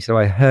fired. And he said,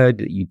 I heard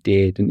that you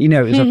did. And,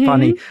 it was a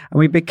funny, and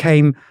we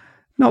became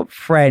not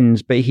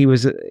friends, but he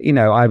was,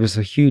 I was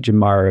a huge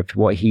admirer of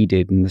what he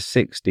did in the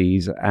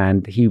 60s,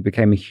 and he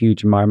became a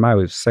huge admirer of mine.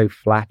 It was so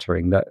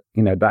flattering that,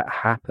 that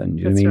happened.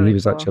 You know what I mean? He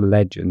was such a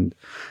legend.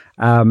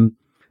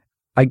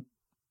 I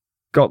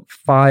got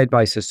fired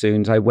by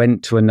Sassoons. I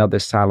went to another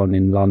salon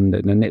in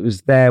London, and it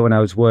was there when I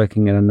was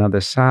working in another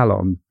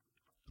salon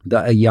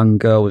that a young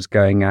girl was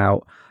going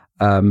out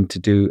to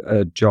do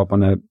a job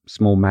on a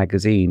small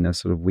magazine, a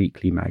sort of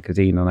weekly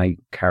magazine. And I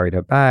carried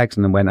her bags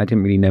and I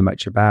didn't really know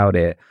much about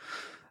it.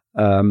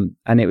 And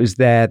it was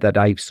there that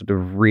I sort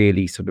of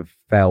really sort of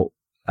felt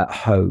at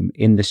home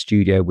in the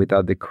studio with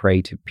other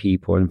creative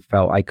people, and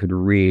felt I could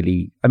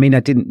really, I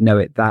didn't know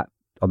it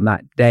on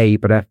that day,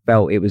 but I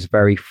felt it was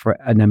very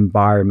an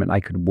environment I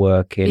could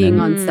work in. Being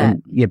on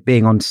set.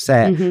 Being on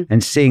set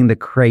and seeing the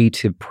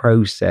creative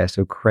process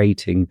of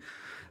creating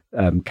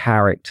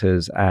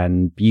characters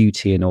and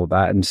beauty and all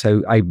that. And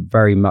so I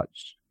very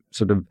much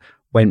sort of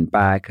went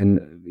back and,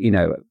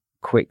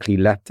 quickly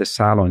left the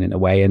salon in a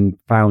way and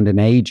found an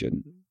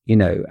agent,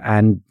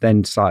 and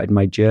then started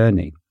my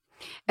journey.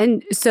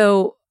 And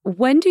so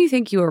when do you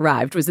think you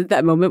arrived? Was it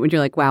that moment when you're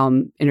like, wow,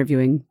 I'm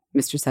interviewing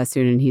Mr.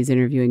 Sassoon and he's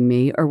interviewing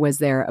me? Or was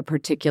there a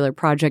particular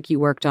project you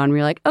worked on where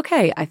you're like,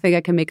 okay, I think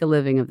I can make a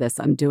living of this.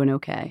 I'm doing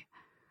okay.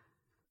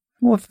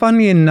 Well,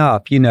 funnily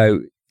enough,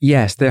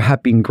 yes, there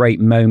have been great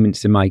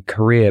moments in my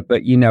career,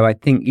 but, I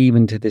think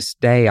even to this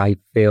day, I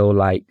feel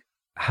like,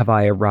 have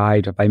I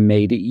arrived? Have I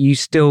made it?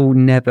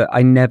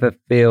 I never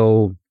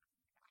feel,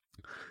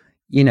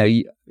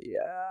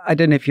 I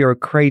don't know if you're a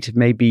creative,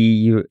 maybe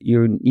you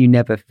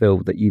never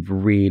feel that you've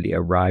really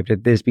arrived.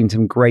 There's been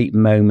some great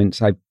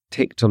moments. I've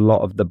ticked a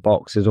lot of the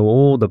boxes, or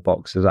all the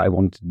boxes I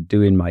wanted to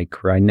do in my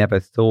career. I never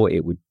thought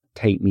it would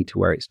take me to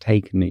where it's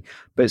taken me.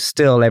 But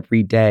still,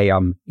 every day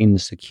I'm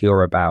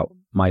insecure about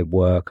my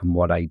work and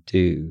what I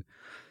do.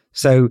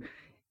 So,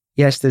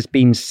 yes, there's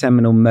been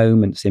seminal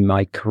moments in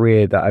my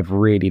career that I've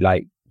really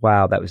like,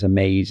 wow, that was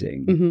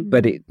amazing. Mm-hmm.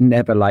 But it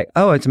never like,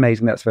 oh, it's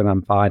amazing. That's when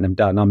I'm fine. I'm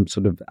done. I'm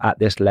sort of at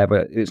this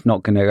level. It's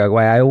not going to go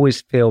away. I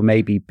always feel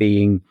maybe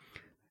being,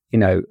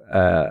 in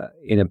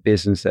a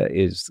business that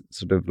is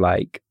sort of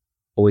like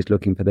always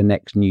looking for the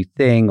next new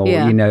thing, or,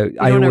 you don't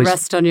always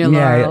rest on your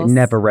laurels.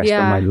 Never rest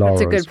on my laurels.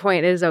 That's a good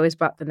point. It is always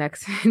about the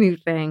next new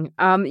thing.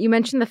 You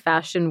mentioned the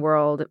fashion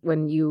world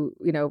when you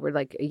were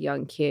like a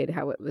young kid,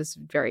 how it was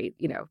very,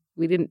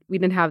 we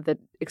didn't have the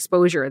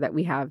exposure that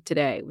we have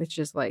today, which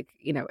is like,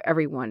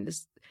 everyone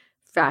is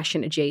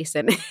fashion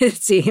adjacent, it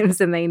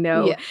seems, and they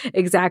know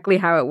exactly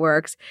how it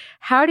works.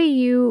 How do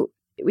you,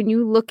 when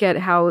you look at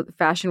how the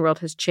fashion world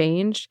has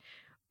changed,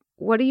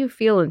 what do you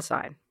feel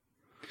inside?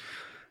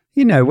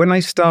 When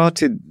I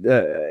started,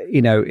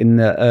 in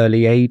the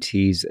early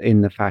 80s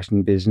in the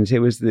fashion business, it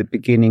was the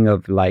beginning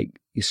of like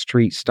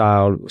street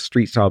style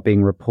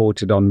being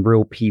reported on,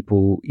 real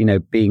people,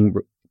 being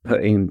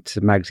put into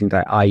magazines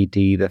like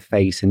ID, The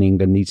Face in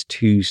England, these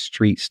two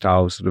street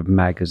style sort of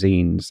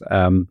magazines.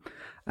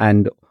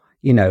 And,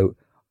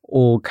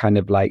 all kind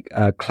of like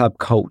club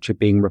culture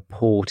being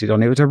reported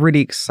on. It was a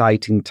really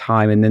exciting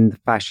time. And then the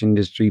fashion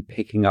industry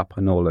picking up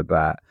on all of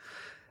that.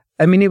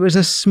 I mean, it was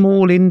a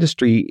small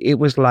industry. It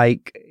was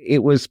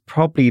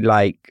probably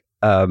like,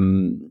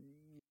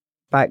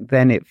 back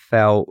then it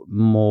felt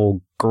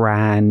more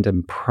grand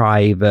and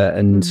private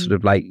and sort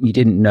of like you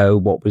didn't know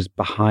what was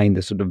behind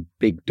the sort of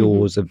big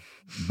doors of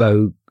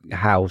Vogue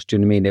house. Do you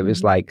know what I mean? It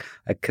was like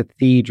a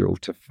cathedral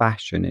to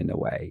fashion in a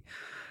way.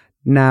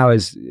 Now,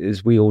 as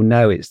we all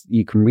know,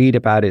 you can read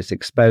about it, it's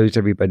exposed,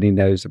 everybody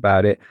knows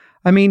about it.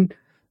 I mean,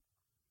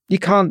 you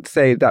can't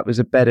say that was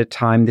a better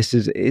time.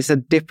 It's a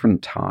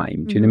different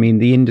time. Do you know what I mean?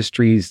 The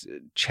industry's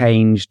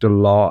changed a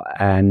lot,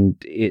 and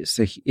it's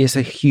a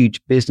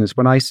huge business.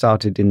 When I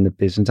started in the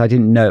business, I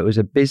didn't know it was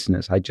a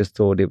business. I just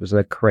thought it was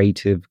a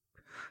creative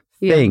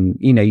thing.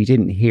 You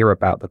didn't hear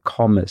about the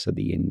commerce of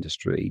the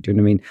industry. Do you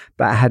know what I mean?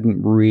 That hadn't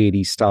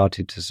really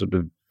started to sort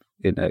of,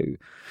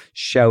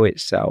 show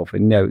itself.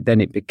 And then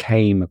it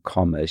became a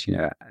commerce.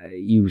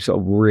 You sort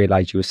of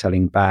realized you were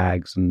selling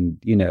bags, and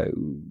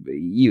you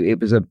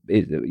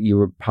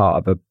were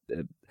part of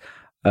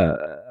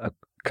a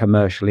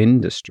commercial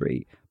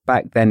industry.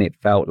 Back then, it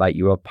felt like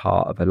you were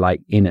part of a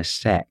like inner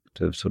sect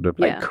of sort of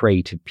like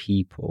creative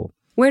people.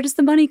 Where does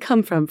the money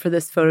come from for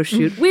this photo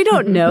shoot? We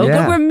don't know,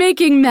 but we're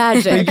making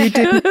magic. You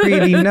didn't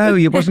really know.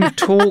 It wasn't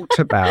talked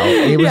about.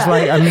 It was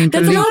like, I mean,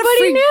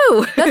 nobody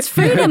knew. That's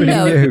freedom,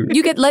 though. Knew.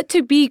 You get let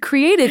to be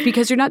creative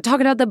because you're not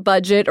talking about the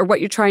budget or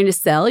what you're trying to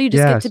sell. You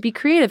just get to be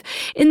creative.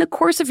 In the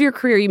course of your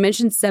career, you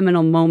mentioned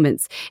seminal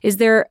moments. Are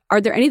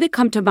there any that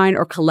come to mind,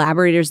 or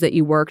collaborators that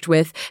you worked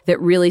with that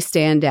really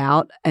stand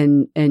out?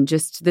 And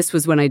just, this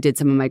was when I did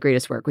some of my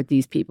greatest work with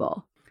these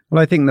people.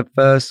 Well, I think the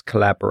first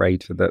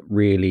collaborator that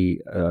really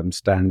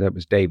stand out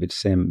was David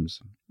Sims.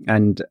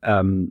 And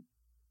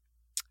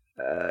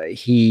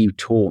he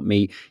taught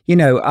me,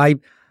 I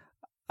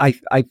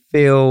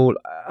feel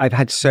I've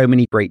had so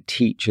many great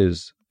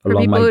teachers along my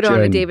journey. For people who don't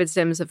know, David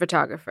Sims, a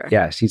photographer.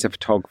 Yes, he's a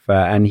photographer.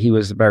 And he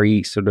was a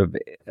very sort of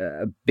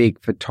a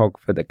big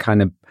photographer that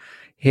kind of,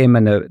 him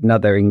and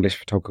another English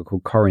photographer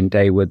called Corinne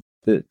Day were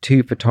the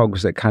two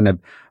photographers that kind of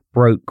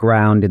broke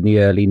ground in the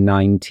early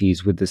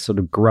 90s with the sort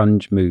of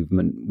grunge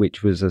movement,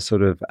 which was a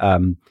sort of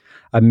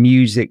a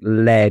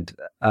music-led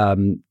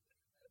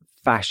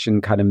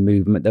fashion kind of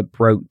movement that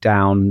broke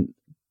down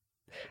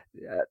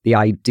the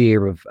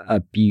idea of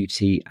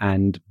beauty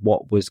and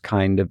what was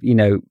kind of,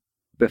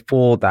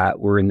 before that,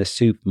 we're in the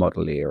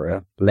supermodel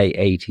era, late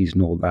 80s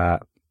and all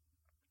that.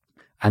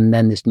 And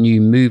then this new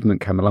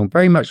movement came along,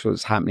 very much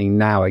what's happening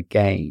now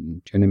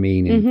again, do you know what I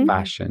mean, in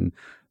fashion.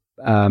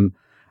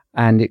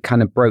 And it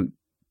kind of broke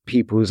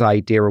people's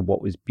idea of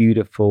what was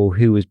beautiful,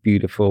 who was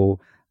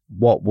beautiful,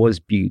 what was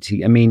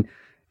beauty. I mean,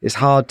 it's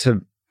hard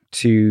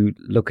to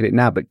look at it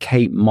now, but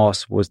Kate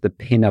Moss was the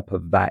pinup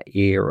of that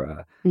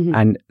era.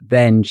 And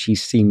then she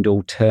seemed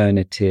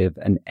alternative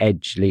and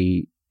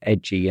edgy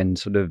and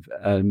sort of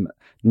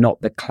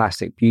not the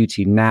classic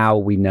beauty. Now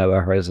we know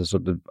her as a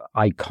sort of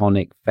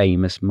iconic,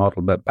 famous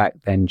model, but back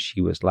then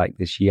she was like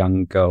this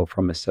young girl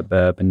from a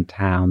suburban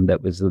town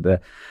that was the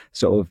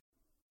sort of,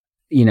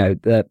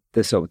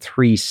 the sort of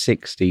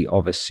 360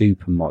 of a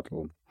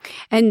supermodel.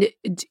 And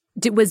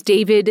was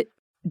David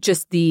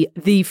just the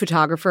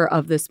photographer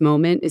of this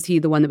moment? Is he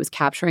the one that was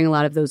capturing a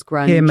lot of those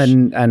grunge? Him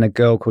and a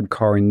girl called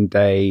Corinne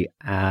Day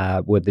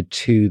were the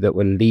two that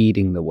were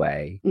leading the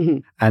way.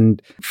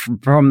 And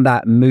from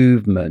that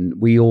movement,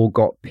 we all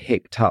got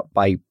picked up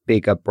by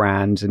bigger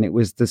brands, and it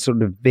was the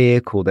sort of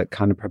vehicle that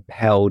kind of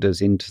propelled us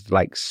into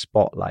like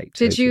spotlight.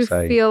 Did you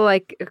feel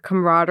like a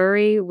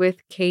camaraderie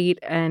with Kate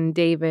and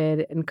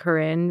David and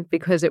Corinne,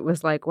 because it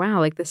was like, wow,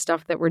 like the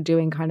stuff that we're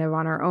doing kind of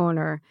on our own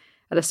or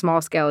at a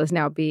small scale is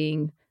now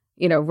being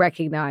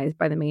recognized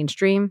by the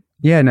mainstream?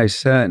 Yeah, no,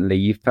 certainly.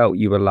 You felt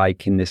you were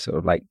like in this sort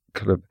of like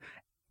kind of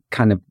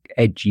kind of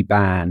edgy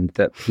band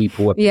that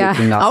people were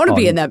picking up I want to on.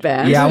 be in that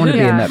band. Yeah, I want to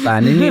be in that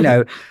band.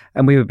 And,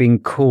 and we were being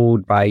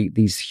called by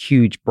these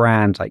huge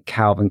brands like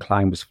Calvin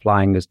Klein was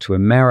flying us to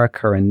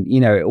America. And,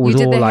 it was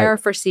all You did the like, hair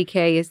for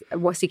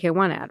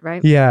CK1 ad,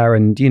 right? yeah,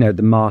 and,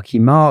 the Marky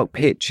Mark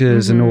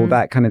pictures and all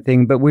that kind of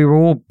thing. But we were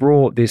all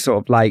brought this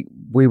sort of like,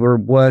 we were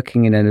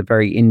working in a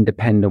very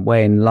independent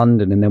way in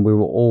London. And then we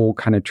were all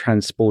kind of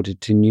transported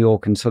to New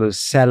York and sort of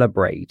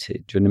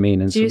celebrated. Do you know what I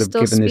mean? And Do you sort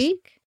of still given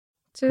speak?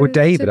 Well,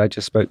 David, I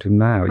just spoke to him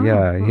now.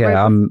 Right.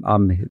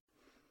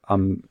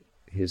 I'm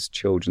his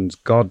children's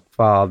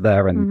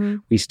godfather, and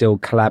we still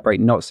collaborate,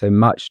 not so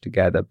much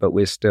together, but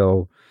we're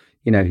still,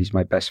 he's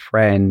my best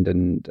friend.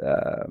 And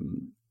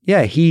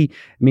he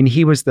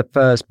was the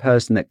first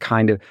person that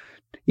kind of,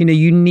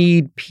 you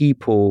need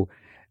people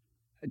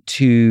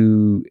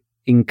to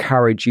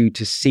encourage you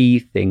to see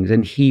things.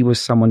 And he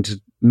was someone to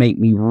make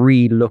me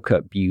re-look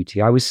at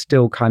beauty. I was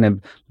still kind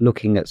of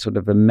looking at sort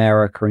of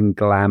America and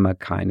glamour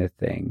kind of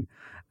thing.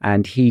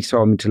 And he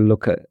saw me to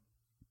look at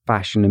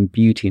fashion and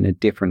beauty in a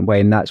different way.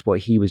 And that's what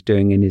he was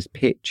doing in his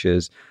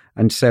pictures.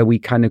 And so we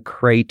kind of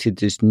created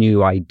this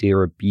new idea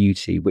of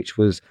beauty, which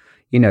was,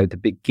 the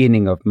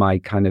beginning of my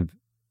kind of,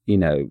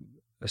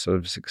 a sort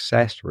of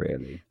success,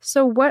 really.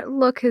 So what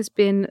look has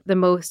been the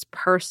most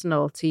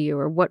personal to you,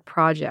 or what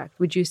project?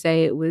 Would you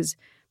say it was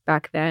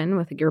back then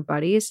with your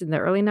buddies in the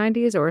early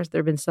 90s, or has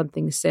there been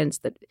something since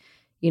that,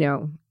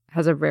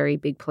 has a very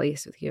big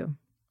place with you?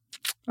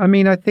 I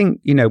mean, I think,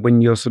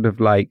 when you're sort of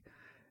like,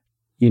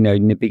 in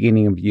the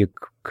beginning of your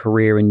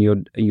career and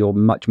you're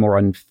much more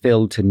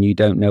unfiltered and you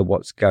don't know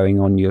what's going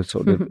on, you're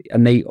sort of,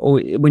 and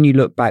when you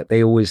look back,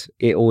 it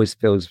always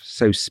feels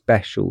so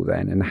special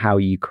then, and how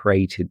you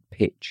created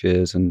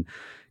pictures and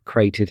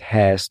created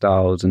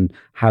hairstyles and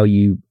how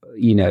you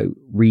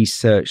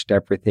researched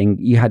everything.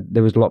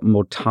 There was a lot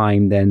more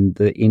time then.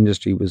 The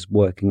industry was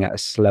working at a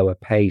slower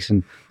pace,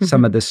 and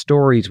some of the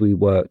stories we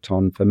worked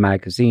on for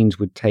magazines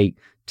would take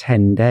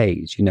 10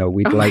 days.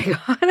 We'd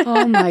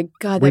oh my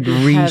God, we'd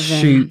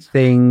reshoot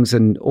things,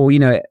 and or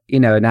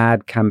an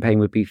ad campaign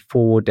would be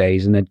 4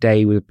 days, and a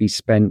day would be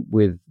spent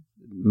with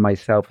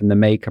myself and the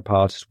makeup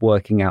artist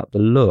working out the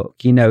look.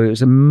 It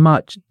was a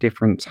much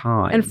different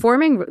time. And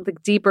forming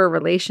deeper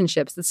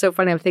relationships. It's so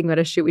funny. I'm thinking about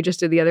a shoot we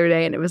just did the other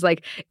day, and it was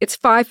like, it's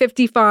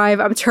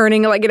 5:55. I'm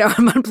turning, I'm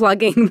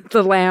unplugging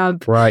the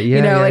lamp. Right.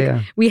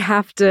 Yeah. We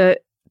have to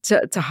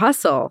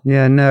hustle.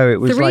 Yeah, no, it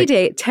was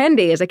 10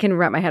 days. I can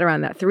wrap my head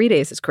around that. 3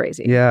 days is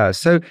crazy. Yeah.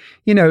 So,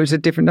 it was a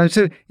different,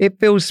 so it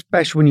feels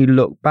special when you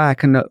look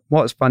back. And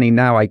what's funny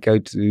now, I go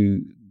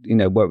to,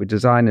 work with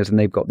designers, and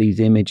they've got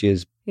these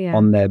images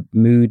on their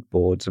mood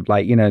boards of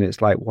like, and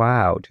it's like,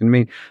 wow. Do you know what I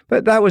mean?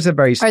 But that was a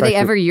very special. Are they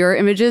ever your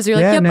images? You're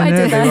like, I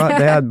did that.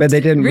 They are, but they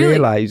didn't really?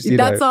 Realize.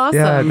 That's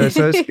awesome. Yeah,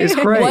 so it's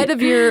great.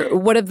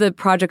 What of the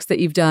projects that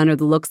you've done or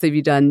the looks that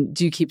you've done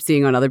do you keep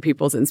seeing on other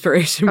people's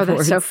inspiration boards?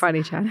 That's so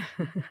funny, Chad.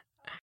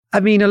 I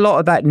mean, a lot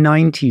of that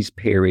 90s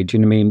period,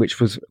 which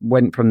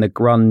went from the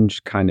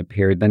grunge kind of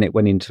period, then it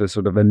went into a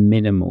sort of a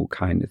minimal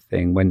kind of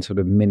thing, when sort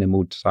of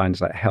minimal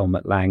designers like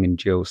Helmut Lang and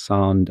Jill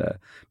Sander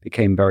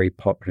became very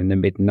popular in the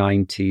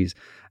mid-90s.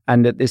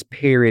 And at this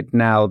period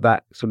now,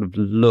 that sort of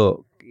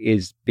look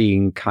is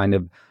being kind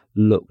of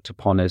looked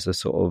upon as a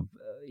sort of,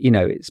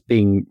 it's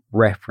being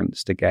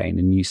referenced again.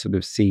 And you sort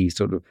of see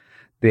sort of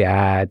the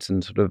ads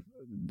and sort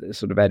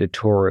of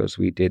editorials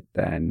we did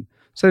then.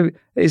 So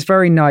it's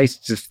very nice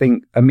to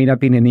think. I mean, I've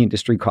been in the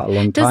industry quite a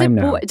long time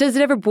now. Does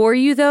it ever bore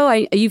you, though?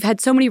 You've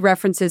had so many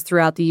references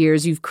throughout the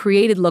years. You've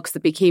created looks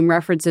that became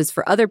references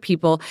for other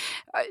people.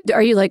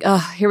 Are you like,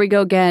 oh, here we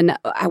go again.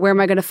 Where am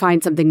I going to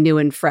find something new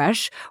and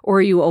fresh? Or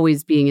are you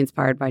always being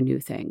inspired by new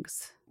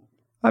things?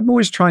 I'm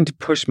always trying to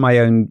push my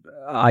own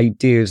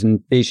ideas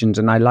and visions.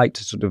 And I like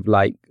to sort of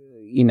like,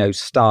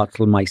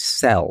 startle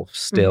myself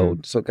still.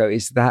 So go,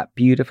 is that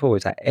beautiful?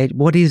 Is that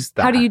what is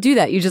that? How do you do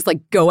that? You just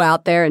like go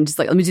out there and just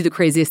like, let me do the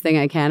craziest thing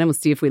I can, and we'll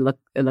see if it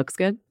looks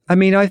good. I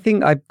mean, I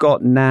think I've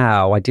got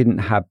now, I didn't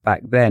have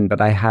back then, but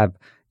I have,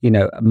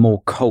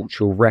 more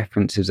cultural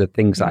references of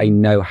things that I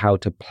know how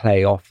to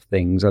play off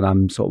things, and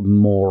I'm sort of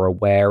more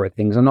aware of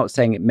things. I'm not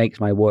saying it makes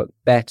my work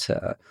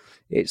better.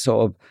 It's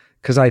sort of,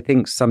 because I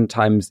think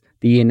sometimes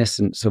the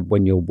innocence of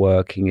when you're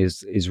working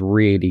is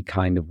really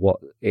kind of what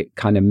it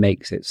kind of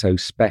makes it so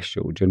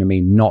special. Do you know what I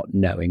mean? Not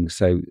knowing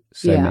so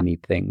many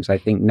things. I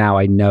think now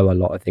I know a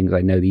lot of things.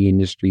 I know the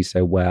industry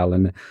so well,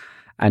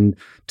 and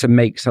to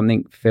make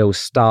something feel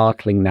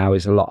startling now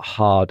is a lot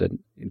harder.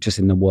 Just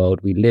in the world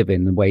we live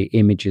in, the way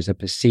images are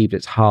perceived,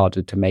 it's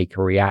harder to make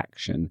a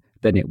reaction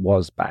than it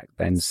was back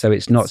then. So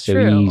it's not so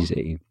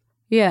easy.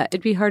 Yeah,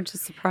 it'd be hard to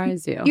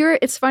surprise you.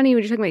 It's funny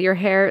when you're talking about your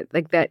hair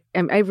like that.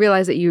 I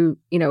realize that you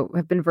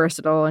have been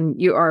versatile,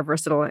 and you are a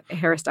versatile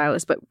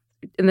hairstylist. But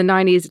in the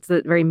 90s, it's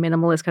the very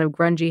minimalist kind of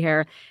grungy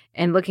hair.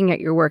 And looking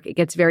at your work, it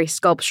gets very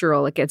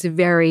sculptural. It gets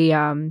very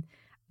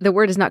the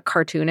word is not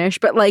cartoonish,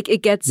 but like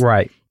it gets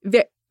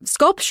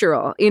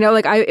sculptural.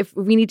 If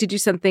we need to do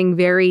something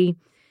very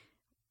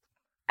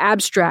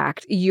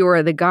abstract,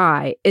 you're the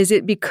guy. Is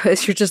it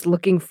because you're just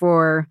looking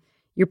for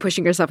you're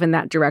pushing yourself in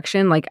that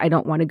direction. Like, I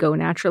don't want to go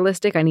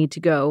naturalistic. I need to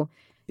go.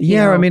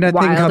 Yeah, I mean, I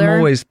think I'm wilder.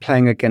 always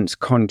playing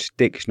against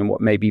contradiction and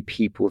what maybe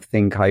people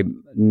think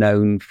I'm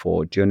known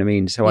for. Do you know what I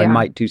mean? So I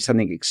might do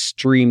something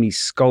extremely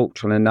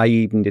sculptural. And I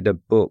even did a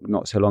book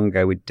not so long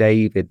ago with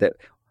David that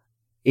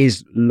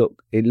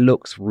it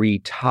looks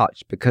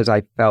retouched, because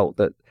I felt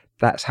that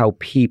that's how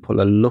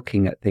people are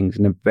looking at things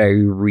in a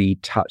very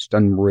retouched,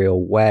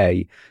 unreal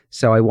way.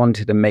 So I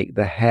wanted to make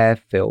the hair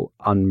feel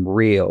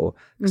unreal,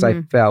 because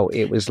I felt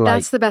it was like...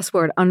 That's the best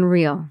word,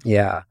 unreal.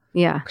 Yeah.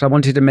 Yeah. Because I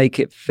wanted to make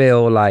it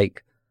feel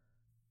like...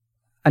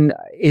 And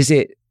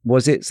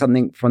was it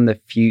something from the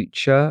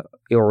future,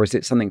 or is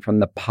it something from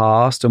the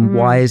past? And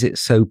why is it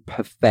so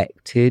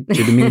perfected?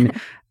 Do you know what I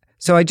mean?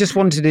 So I just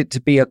wanted it to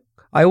be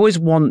I always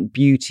want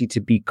beauty to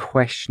be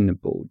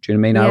questionable. Do you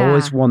know what I mean? Yeah. I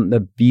always want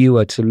the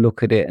viewer to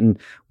look at it and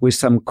with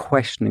some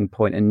questioning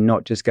point, and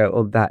not just go,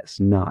 "Oh, that's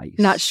nice."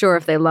 Not sure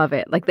if they love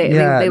it. Like they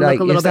look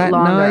a little bit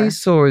longer.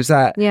 Nice, or is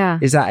that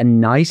a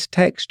nice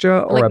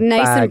texture, or like a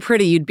nice bad... and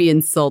pretty? You'd be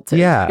insulted.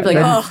 Yeah, you'd be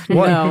like,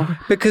 no,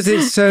 because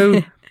it's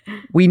so.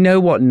 We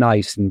know what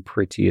nice and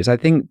pretty is. I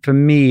think for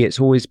me, it's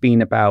always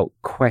been about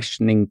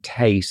questioning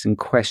taste and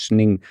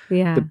questioning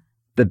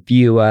the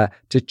viewer,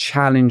 to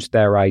challenge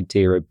their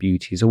idea of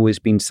beauty. Has always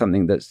been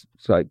something that's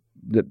like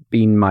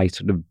been my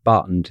sort of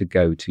button to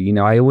go to. You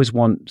know, I always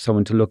want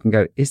someone to look and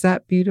go, "Is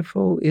that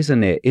beautiful?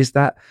 Isn't it? Is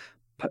that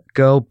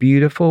girl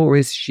beautiful, or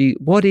is she?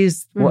 What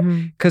is what?"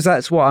 Because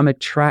that's what I'm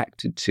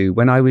attracted to.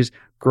 When I was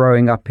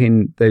growing up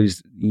in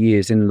those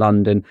years in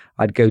London,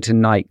 I'd go to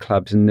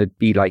nightclubs and there'd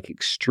be like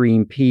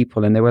extreme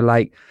people, and they were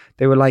like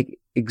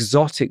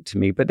exotic to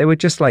me, but they were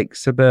just like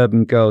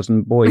suburban girls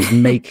and boys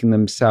making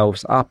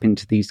themselves up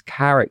into these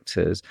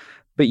characters.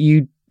 But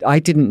I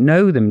didn't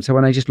know them. So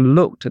when I just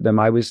looked at them,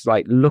 I was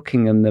like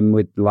looking at them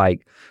with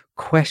like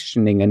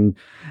questioning, and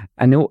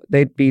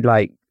they'd be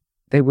like,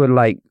 they were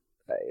like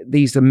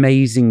these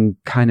amazing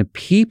kind of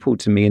people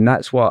to me. And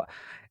that's what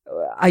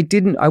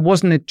I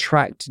wasn't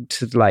attracted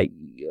to like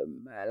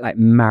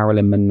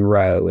Marilyn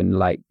Monroe and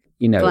like,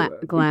 you know,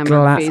 glamour,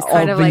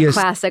 kind of like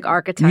classic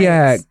archetypes.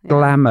 Yeah,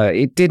 glamour.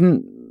 It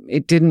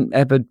didn't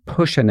ever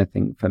push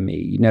anything for me.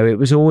 You know, it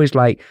was always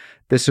like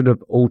the sort of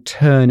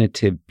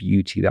alternative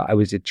beauty that I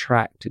was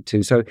attracted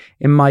to. So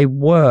in my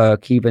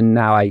work, even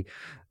now, I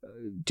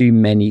do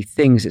many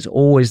things. It's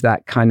always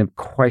that kind of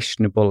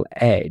questionable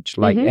edge.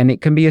 Like, and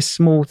it can be a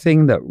small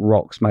thing that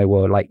rocks my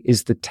world. Like,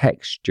 is the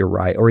texture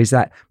right? Or is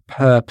that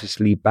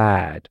purposely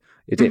bad?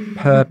 Is it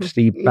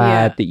purposely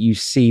bad that you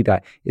see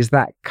that? Is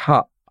that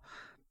cut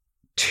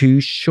too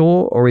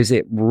short, or is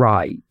it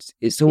right?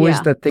 It's always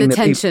the thing. The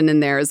tension in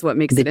there is what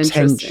makes it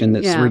interesting. The tension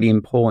that's really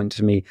important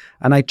to me.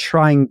 And I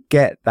try and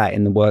get that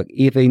in the work,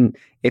 even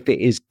if it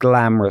is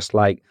glamorous.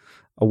 Like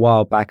a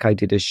while back, I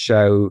did a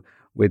show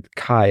with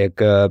Kaya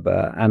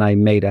Gerber, and I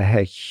made her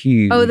hair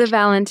huge. Oh, the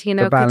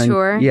Valentino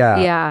couture?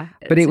 Yeah.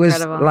 But it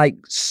was like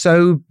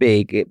so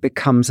big, it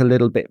becomes a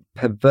little bit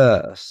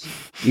perverse,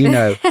 you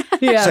know?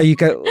 So you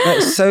go,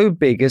 that's so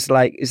big. It's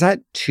like, is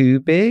that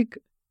too big?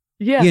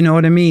 Yeah. You know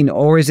what I mean?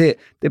 Or is it,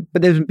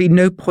 but there'd be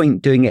no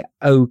point doing it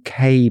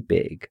okay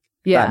big.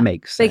 Yeah. That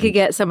makes sense. They could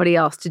get somebody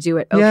else to do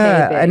it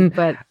okay big. And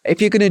but if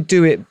you're going to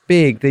do it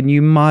big, then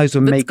you might as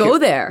well Let's go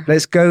there. Do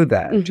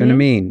you know what I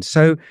mean?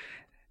 So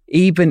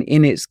even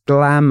in its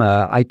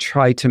glamour, I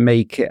try to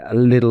make it a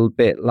little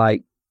bit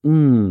like,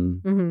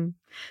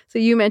 So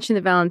you mentioned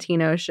the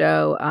Valentino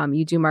show.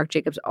 You do Marc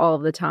Jacobs all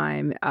the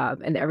time,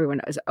 and everyone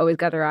has always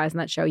got their eyes on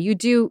that show.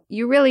 You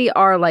really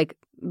are like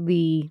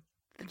the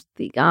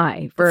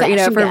guy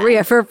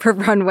for for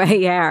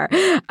runway hair.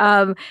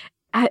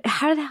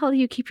 How the hell do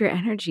you keep your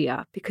energy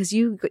up? Because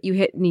you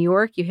hit New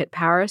York, you hit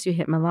Paris, you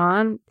hit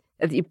Milan.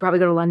 You probably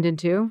go to London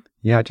too.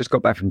 Yeah, I just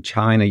got back from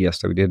China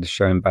yesterday. We did a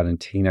show in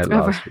Valentino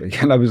last week,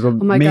 and I was oh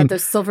my god,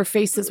 those silver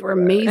faces were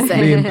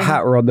amazing. Me and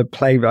Pat were on the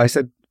plane. I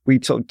said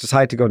we sort of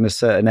decided to go on a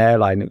certain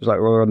airline. It was like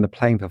we were on the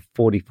plane for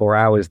 44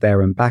 hours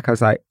there and back. I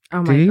was like,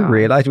 do you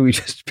realize we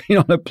just been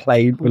on a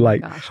plane for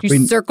like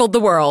you circled the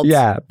world?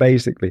 Yeah,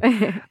 basically.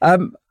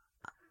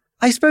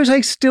 I suppose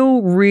I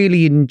still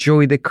really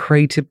enjoy the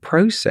creative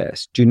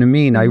process. Do you know what I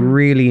mean? I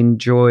really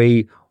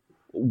enjoy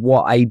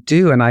what I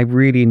do, and I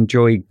really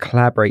enjoy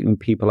collaborating with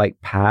people like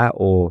Pat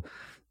or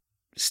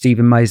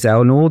Stephen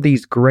Meisel and all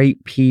these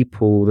great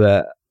people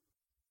that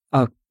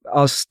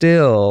are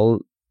still,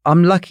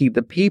 I'm lucky,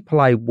 the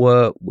people I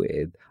work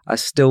with are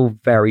still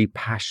very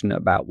passionate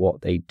about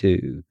what they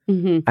do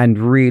and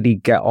really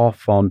get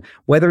off on,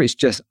 whether it's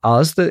just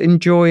us that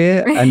enjoy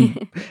it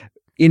and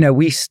you know,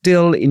 we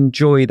still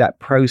enjoy that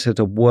process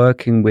of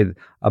working with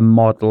a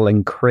model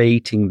and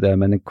creating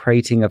them and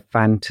creating a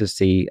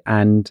fantasy.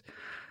 And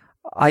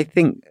I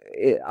think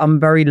I'm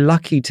very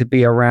lucky to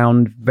be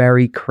around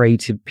very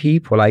creative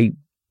people.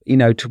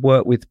 To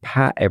work with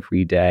Pat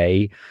every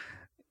day,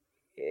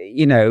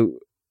 you know,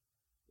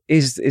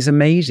 is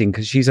amazing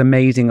because she's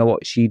amazing at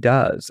what she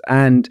does.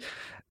 And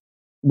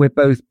we're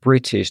both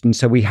British, and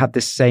so we have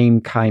the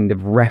same kind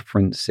of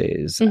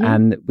references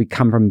and we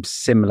come from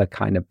similar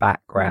kind of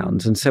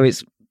backgrounds. And so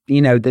it's,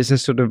 you know, there's a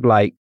sort of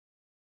like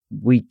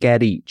we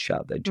get each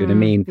other. Do you know what I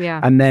mean? Yeah.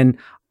 And then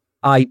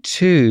I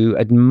too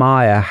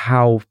admire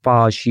how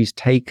far she's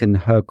taken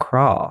her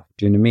craft.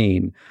 Do you know what I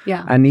mean?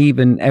 Yeah. And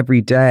even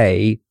every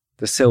day,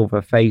 the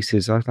silver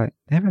faces, I was like,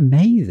 they're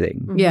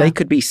amazing. Yeah. They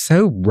could be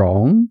so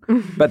wrong,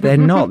 but they're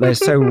not. They're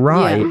so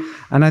right. Yeah.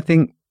 And I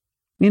think,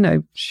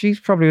 she's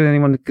probably the only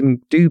one that can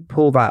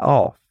pull that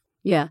off.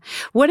 Yeah.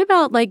 What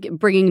about like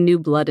bringing new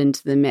blood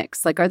into the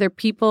mix? Like, are there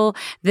people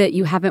that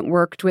you haven't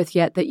worked with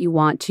yet that you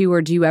want to,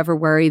 or do you ever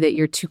worry that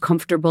you're too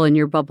comfortable in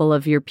your bubble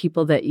of your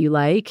people that you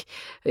like?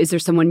 Is there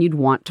someone you'd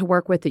want to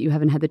work with that you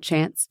haven't had the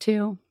chance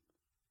to?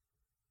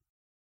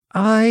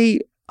 I'm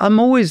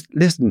always,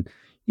 listen,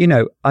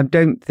 I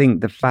don't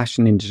think the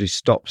fashion industry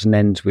stops and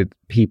ends with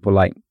people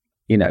like,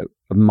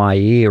 my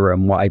era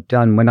and what I've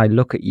done. When I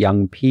look at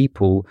young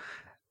people,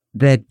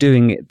 they're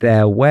doing it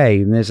their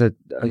way. And there's a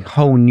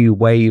whole new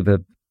wave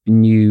of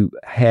new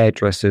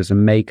hairdressers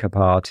and makeup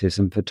artists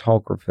and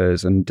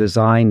photographers and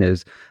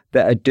designers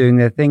that are doing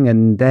their thing,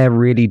 and they're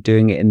really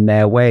doing it in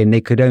their way. And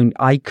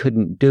I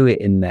couldn't do it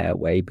in their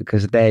way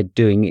because they're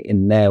doing it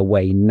in their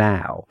way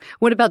now.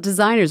 What about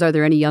designers? Are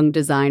there any young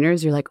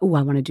designers you're like, oh,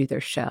 I want to do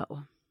their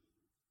show?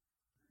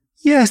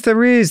 Yes,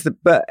 there is.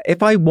 But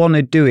if I want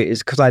to do it,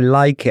 it's because I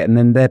like it, and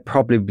then they're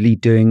probably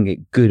doing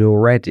it good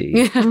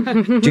already.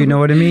 Do you know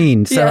what I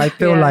mean? So I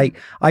feel like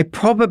I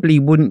probably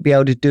wouldn't be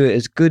able to do it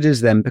as good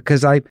as them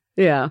because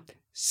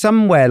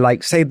somewhere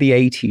like, say, the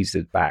 80s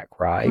is back,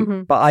 right?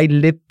 Mm-hmm. But I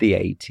lived the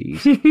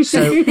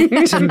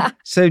 80s.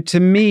 So to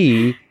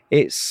me,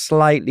 it's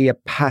slightly a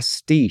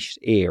pastiche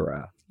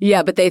era.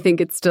 Yeah, but they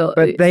think it's still...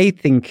 But they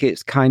think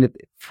it's kind of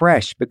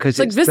fresh because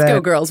it's like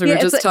Visco girls we were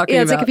just talking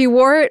about. It's like if you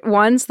wore it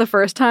once the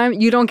first time,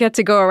 you don't get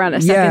to go around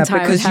a second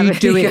time. Yeah, because you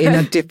do it in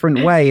a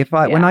different way.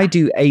 When I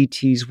do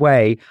 80s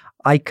way,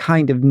 I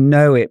kind of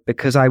know it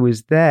because I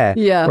was there.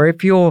 Yeah. Where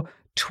if you're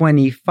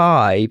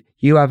 25,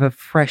 you have a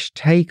fresh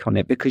take on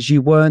it because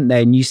you weren't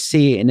there and you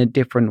see it in a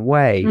different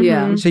way.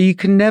 Yeah. So you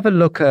can never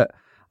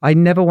I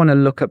never want to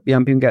look at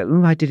young people and go,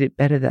 oh, I did it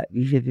better.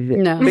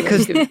 No.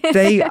 Because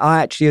they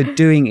actually are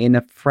doing it in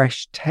a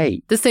fresh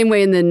take. The same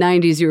way in the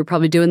 90s you were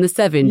probably doing the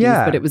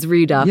 70s, but it was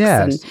Redux.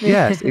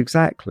 Yes,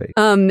 exactly.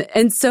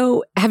 And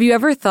so have you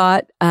ever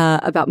thought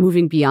about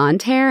moving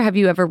beyond hair? Have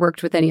you ever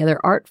worked with any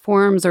other art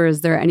forms, or is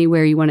there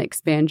anywhere you want to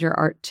expand your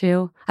art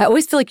to? I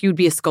always feel like you would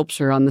be a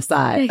sculptor on the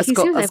side. He seems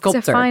like he's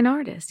a fine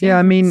artist. Yeah,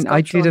 I mean,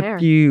 I did a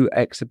few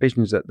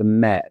exhibitions at the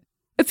Met.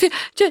 The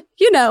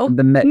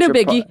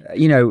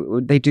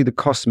biggie. They do the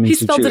costume. He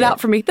spelled it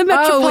out for me. The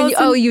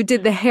Metropolitan. You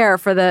did the hair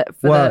for like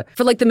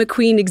the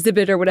McQueen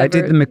exhibit or whatever. I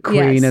did the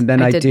McQueen, and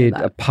then I did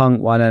a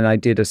punk one, and I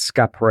did a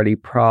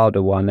Schiaparelli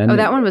Prada one. And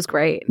that one was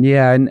great.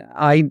 Yeah, and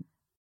I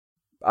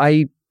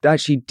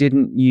actually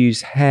didn't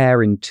use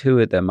hair in two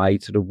of them. I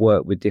sort of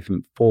worked with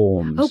different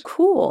forms. Oh,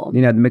 cool. The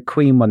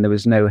McQueen one, there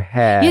was no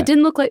hair. Yeah, it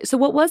didn't look like... So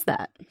what was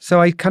that?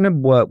 So I kind of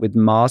worked with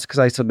masks because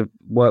I sort of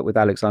worked with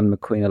Alexander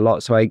McQueen a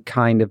lot. So I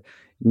kind of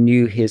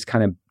knew his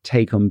kind of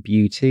take on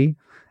beauty.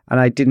 And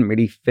I didn't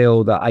really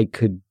feel that I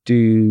could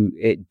do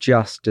it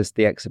justice,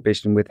 the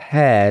exhibition with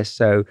hair.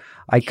 So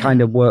I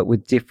kind of worked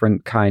with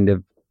different kind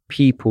of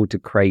people to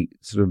create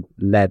sort of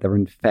leather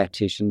and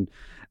fetish. And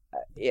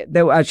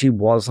there actually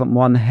wasn't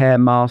one hair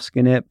mask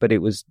in it, but it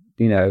was,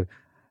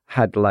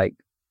 had like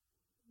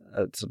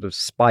a sort of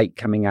spike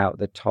coming out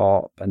the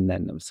top, and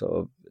then there was sort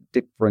of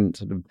different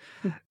sort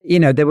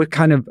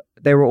of,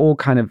 they were all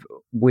kind of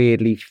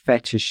weirdly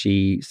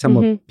fetishy. Some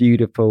were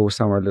beautiful,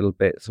 some were a little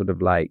bit sort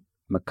of like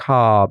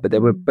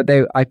macabre, but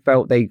I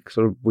felt they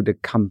sort of would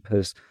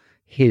encompass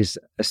his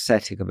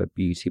aesthetic of a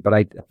beauty, but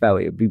I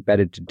felt it would be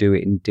better to do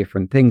it in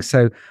different things.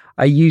 So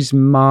I used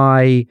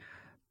my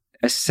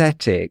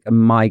aesthetic and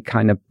my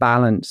kind of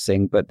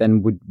balancing, but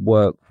then would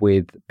work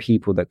with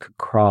people that could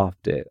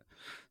craft it.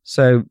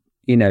 So,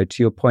 to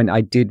your point,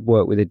 I did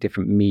work with a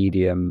different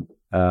medium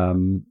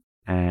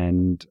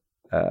and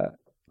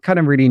kind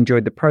of really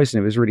enjoyed the process. It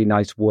was really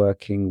nice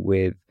working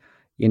with,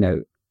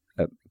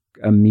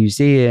 a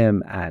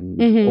museum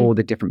and all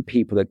the different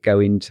people that go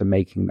into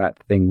making that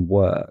thing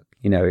work.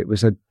 It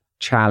was a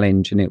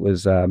challenge, and it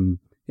was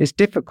it's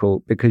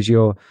difficult because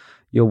you're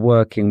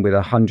working with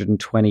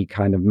 120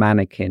 kind of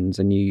mannequins,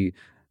 and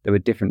there were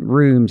different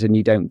rooms, and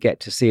you don't get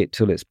to see it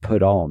till it's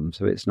put on.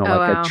 So it's not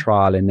a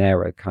trial and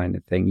error kind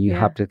of thing. You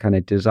have to kind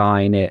of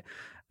design it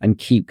and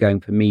keep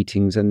going for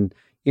meetings. And,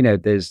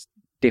 there's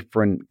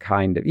different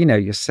kind of,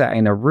 you're sat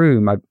in a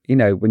room,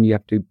 when you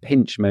have to do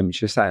pinch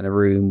moments, you're sat in a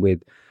room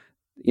with,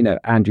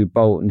 Andrew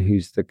Bolton,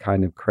 who's the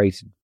kind of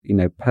creative,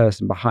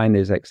 person behind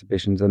those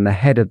exhibitions, and the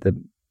head of the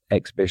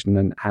exhibition,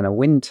 and Anna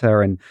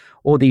Winter, and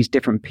all these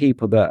different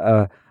people that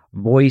are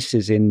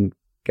voices in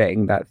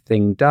getting that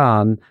thing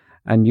done,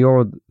 and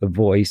you're the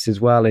voice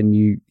as well,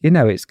 and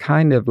it's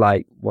kind of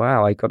like,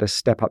 wow, I got to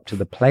step up to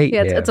the plate.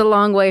 Yeah, it's a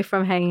long way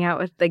from hanging out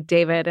with like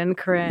David and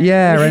Corinne.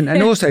 Yeah,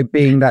 and also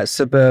being that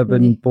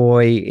suburban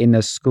boy in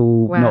a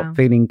school, not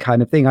feeling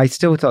kind of thing. I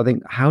still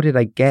think, how did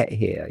I get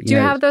here? Do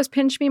you have those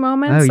pinch me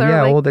moments? Oh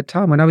yeah, all the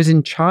time. When I was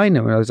in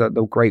China, when I was at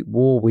the Great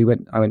Wall,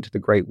 I went to the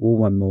Great Wall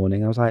one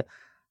morning. I was like,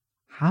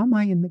 how am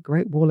I in the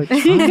Great Wall of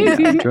China? Do you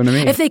know what I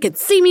mean? If they could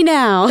see me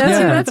now.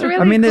 That's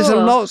really I mean, there's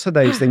cool. lots of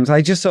those things.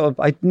 I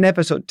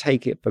never sort of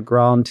take it for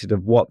granted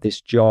of what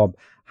this job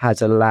has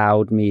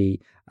allowed me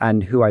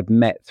and who I've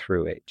met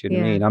through it. Do you know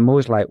what I mean? I'm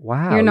always like,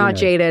 wow. You're not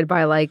jaded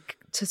by like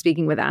to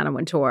speaking with Anna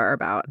Wintour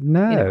about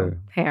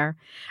hair.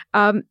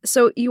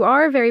 So you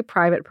are a very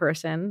private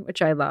person,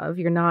 which I love.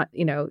 You're not,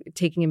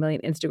 taking a million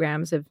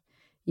Instagrams of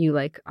you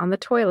like on the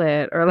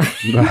toilet or like,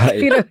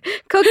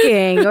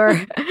 cooking or,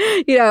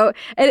 and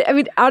I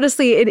mean,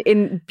 honestly,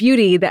 in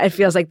beauty, that it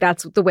feels like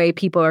that's the way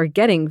people are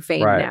getting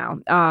fame now,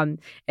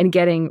 and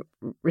getting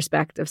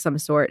respect of some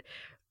sort.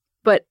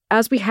 But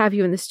as we have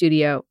you in the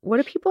studio, what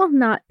do people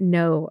not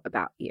know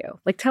about you?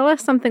 Like, tell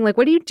us something. Like,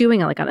 what are you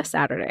doing on a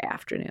Saturday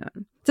afternoon?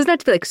 It doesn't have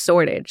to be like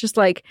sordid. Just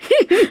like,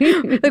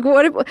 do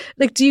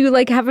you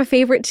like have a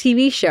favorite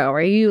TV show?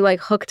 Are you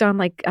like hooked on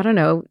like, I don't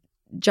know,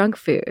 junk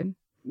food?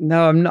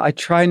 No, I'm not. I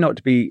try not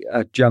to be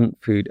junk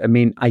food. I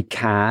mean, I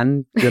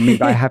can.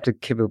 But I have to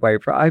keep away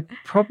from it. I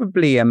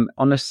probably am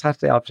on a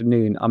Saturday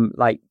afternoon. I'm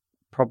like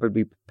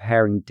probably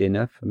preparing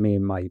dinner for me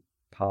and my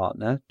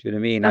partner. Do you know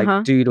what I mean?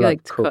 I do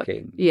like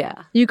cooking. Cook. Yeah.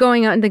 You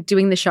going out and like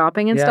doing the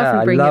shopping and stuff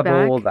and bringing it back? I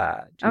love all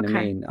that. Do you know what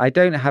I mean?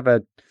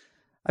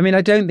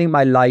 I don't think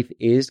my life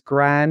is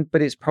grand,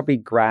 but it's probably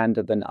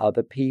grander than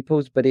other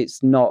people's, but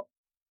it's not.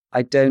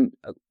 I don't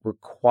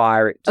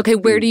require it. Okay,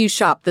 where do you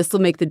shop? This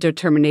will make the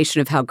determination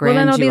of how grand you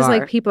are. Well, then all these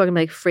like people are gonna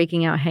be like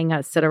freaking out, hanging out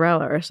at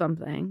Cinderella or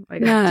something.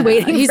 Like,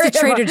 waiting. He's the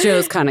Trader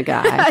Joe's kind of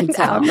guy. I can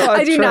tell.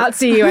 I do not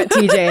see you at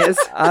TJ's.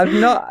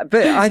 I'm not,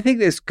 but I think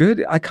it's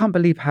good. I can't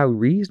believe how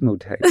reasonable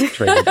Trader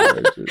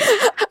Joe's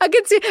is. I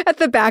could see at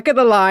the back of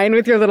the line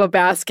with your little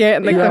basket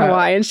and like the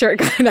Hawaiian shirt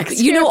next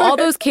to you. You know, all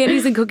those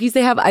candies and cookies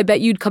they have, I bet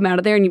you'd come out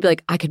of there and you'd be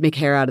like, I could make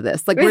hair out of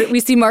this. Like we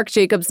see Marc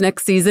Jacobs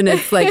next season.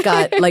 It's like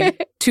got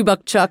like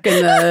 $2 Chuck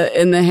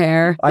in the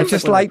hair. I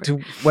just like to,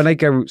 when I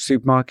go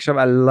supermarket shop,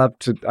 I like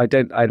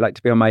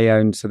to be on my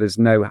own. So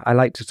I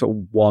like to sort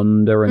of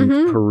wander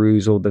and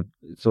peruse all the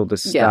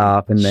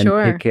stuff and then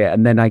pick it.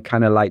 And then I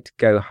kind of like to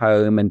go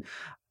home and,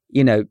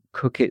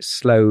 cook it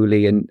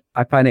slowly. And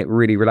I find it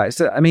really relaxed.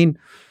 So, I mean,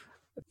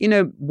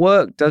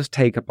 work does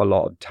take up a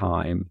lot of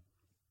time.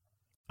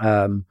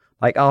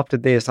 Like after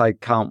this, I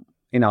can't,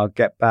 I'll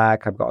get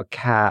back. I've got a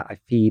cat. I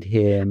feed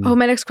him. Oh,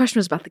 my next question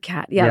was about the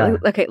cat. Yeah.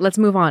 Okay, let's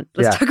move on.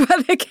 Let's talk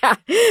about the cat.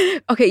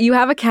 Okay, you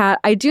have a cat.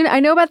 I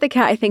know about the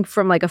cat, I think,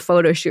 from like a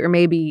photo shoot or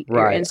maybe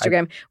your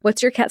Instagram.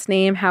 What's your cat's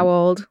name? How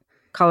old?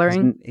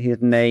 Coloring? His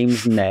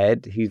name's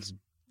Ned. He's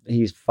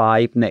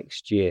 5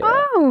 next year.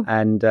 Oh.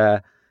 And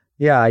I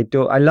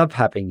love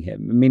having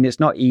him. I mean, it's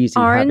not easy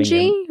having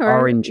him.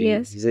 Orangey.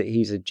 Yes.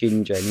 He's a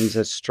ginger and he's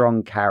a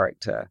strong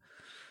character.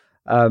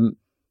 I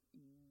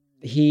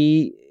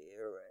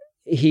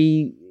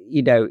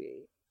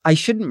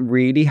shouldn't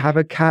really have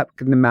a cat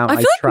because the amount I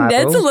feel travel.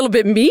 Like Ned's a little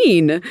bit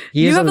mean.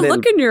 You have a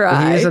look in your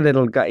eye. He's a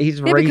little guy.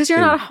 He's racing. Because you're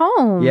not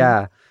home.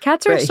 Yeah.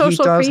 Cats are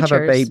social creatures. He does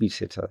have a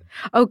babysitter.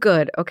 Oh,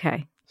 good.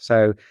 Okay.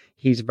 So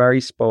he's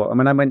very spoiled. I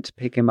mean, I went to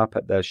pick him up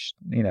at the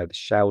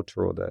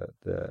shelter or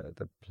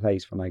the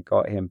place when I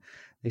got him.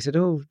 They said,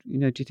 "Oh,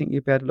 do you think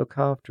you'd be able to look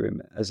after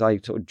him?" As I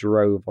sort of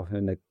drove off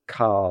in the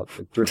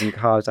driven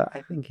car, I was like,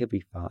 "I think he'll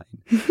be fine."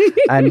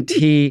 And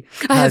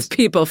I have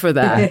people for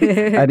that.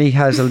 And he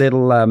has a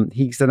little.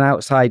 He's an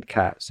outside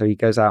cat, so he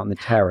goes out on the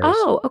terrace.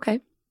 Oh,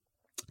 okay.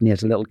 And he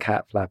has a little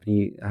cat flap, and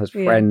he has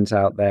friends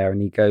out there, and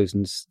he goes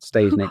and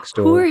stays next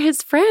door. Who are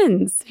his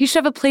friends? He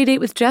should have a play date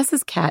with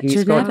Jess's cat,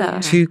 He's Janetta.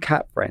 got 2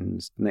 cat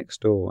friends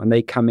next door, and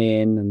they come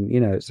in, and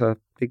it's a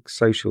big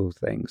social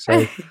thing.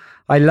 So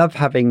I love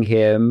having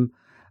him.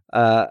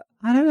 I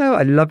don't know.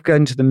 I love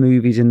going to the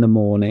movies in the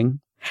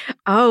morning.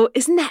 Oh,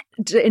 isn't that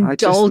indulgent? I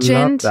just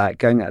love that,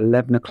 going at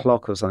 11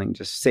 o'clock or something,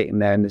 just sitting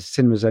there, and the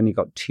cinema's only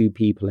got 2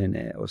 people in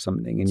it or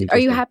something. And are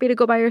you happy to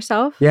go by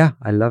yourself? Yeah,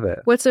 I love it.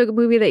 What's a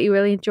movie that you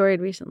really enjoyed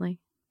recently?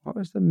 What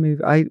was the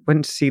movie? I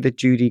went to see the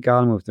Judy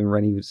Garland with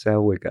Renée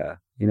Zellweger,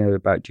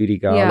 about Judy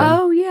Garland. Yeah.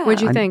 Oh, yeah.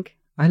 What'd you think?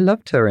 I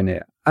loved her in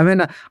it. I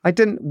mean, I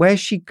didn't, where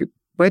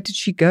did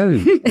she go?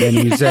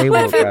 Renée Zellweger.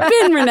 Where have you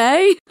been,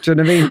 Renee? Do you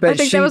know what I mean? But I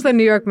think that was the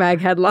New York Mag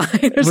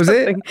headline. Was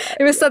something.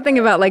 It was something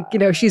about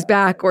she's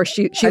back or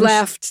she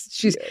left.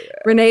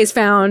 Renee's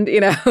found.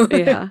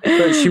 Yeah.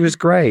 But she was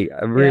great.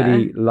 I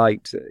really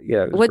liked.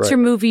 What's your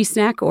movie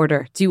snack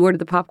order? Do you order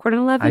the popcorn at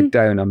 11? I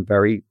don't. I'm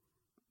very.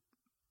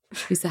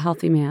 He's a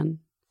healthy man.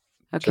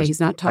 Okay, he's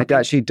not talking. I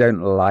actually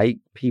don't like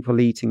people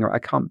eating, or I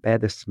can't bear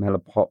the smell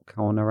of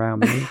popcorn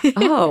around me.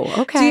 Oh,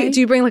 okay. Do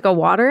you bring like a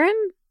water in?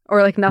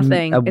 Or like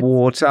nothing.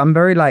 Water. I'm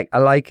very I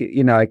like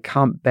it. I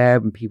can't bear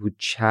when people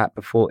chat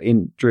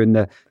during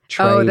the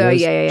trailers. Oh,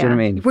 yeah. Do you know what I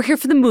mean? We're here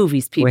for the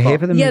movies, people. We're here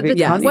for the movies.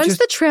 Yeah. Once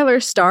the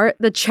trailers start,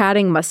 the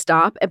chatting must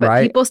stop.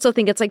 But people still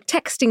think it's like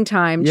texting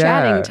time,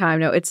 chatting time.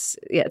 No, it's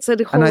a whole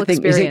experience. And I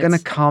think, is it going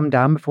to calm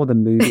down before the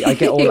movie? I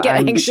get all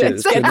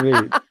anxious. Do you know what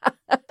I mean?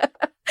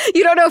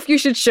 You don't know if you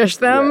should shush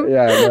them.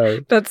 Yeah, no.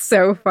 That's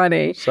so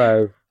funny.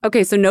 So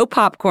Okay, so no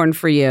popcorn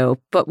for you,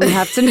 but we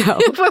have to know.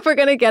 But we're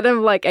going to get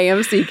him like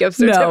AMC gift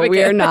certificate. No,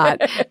 we are not.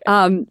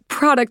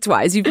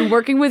 Product-wise, you've been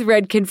working with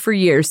Redken for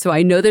years, so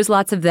I know there's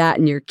lots of that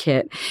in your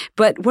kit.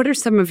 But what are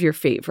some of your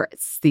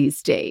favorites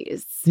these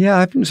days? Yeah,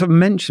 I've sort of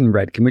mentioned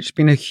Redken, which has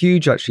been a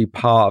huge actually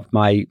part of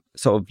my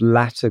sort of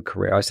latter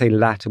career. I say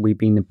latter, we've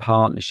been in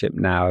partnership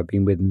now. I've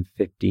been with them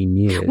 15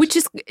 years. Which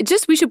is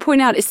just, we should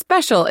point out, is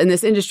special in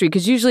this industry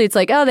because usually it's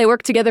like, oh, they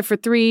work together for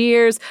 3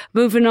 years,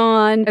 moving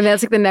on. And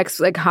that's like the next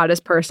like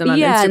hottest person on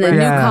Instagram. And then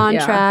new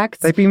contracts.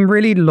 They've been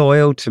really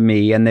loyal to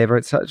me, and they've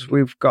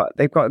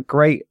got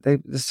great. They're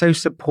so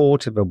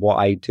supportive of what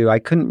I do. I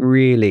couldn't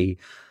really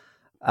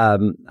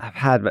have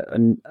had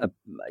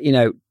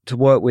to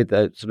work with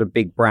a sort of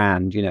big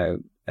brand,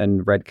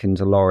 and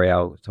Redken's a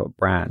L'Oreal sort of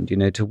brand,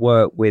 to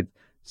work with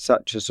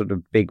such a sort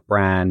of big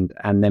brand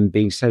and then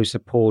being so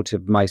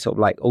supportive of my sort of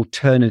like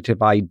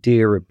alternative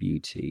idea of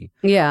beauty.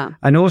 Yeah.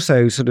 And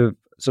also sort of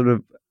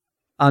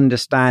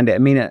understand it. I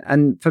mean,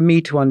 and for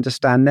me to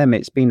understand them,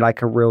 it's been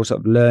like a real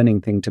sort of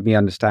learning thing to me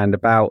understand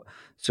about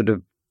sort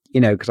of,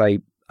 because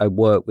I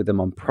work with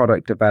them on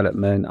product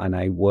development and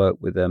I work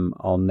with them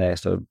on their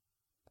sort of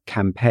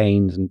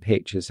campaigns and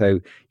pictures. So,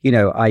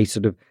 I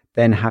sort of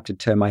then have to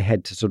turn my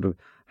head to sort of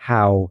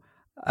how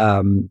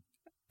a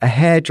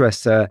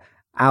hairdresser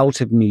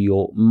out of New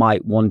York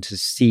might want to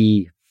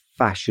see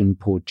fashion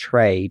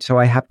portrayed. So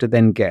I have to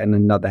then get in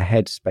another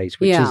headspace,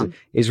 which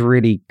is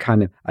really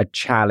kind of a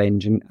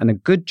challenge and a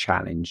good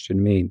challenge, do you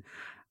know what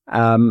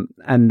I mean?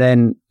 And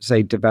then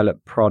say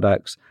develop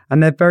products.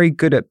 And they're very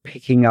good at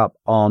picking up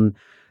on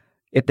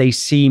if they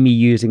see me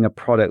using a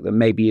product that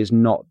maybe is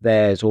not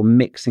theirs or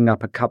mixing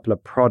up a couple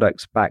of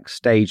products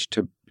backstage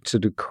to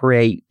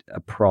create a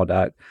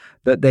product,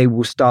 that they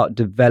will start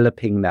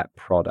developing that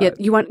product. Yeah,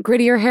 you want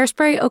grittier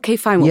hairspray? Okay,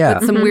 fine. We'll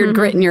put some weird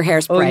grit in your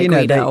hairspray,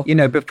 Guido.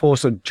 Before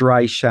sort of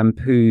dry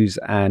shampoos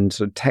and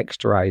sort of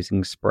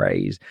texturizing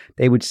sprays,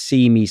 they would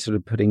see me sort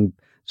of putting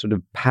sort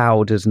of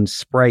powders and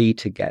spray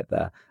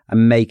together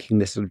and making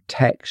this sort of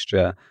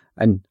texture.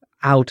 And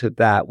out of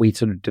that, we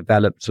sort of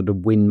developed sort of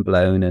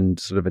windblown and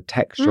sort of a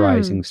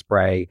texturizing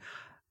spray.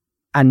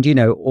 And,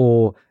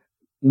 or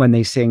when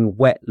they sing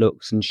wet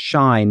looks and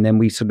shine, then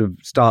we sort of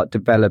start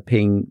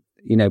developing,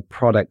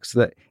 products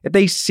that if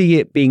they see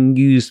it being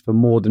used for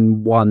more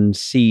than one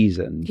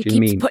season, he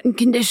keeps putting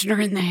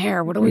conditioner in the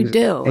hair. What do we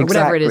do? Or exactly.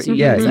 Whatever it is.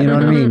 Yeah, you know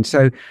what I mean?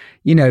 So,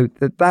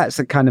 that's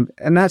a kind of,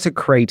 and that's a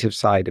creative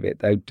side of it,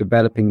 though,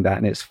 developing that,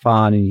 and it's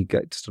fun and you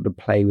get to sort of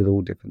play with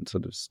all different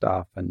sort of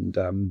stuff. And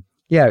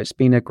it's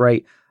been a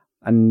great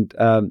and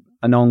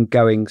an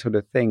ongoing sort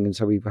of thing. And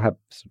so we have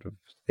sort of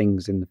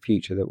things in the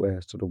future that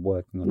we're sort of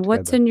working on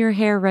What's together. in your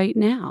hair right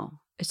now?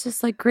 It's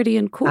just like gritty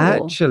and cool.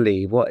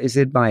 Actually, what is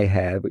in my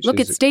hair, which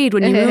it stayed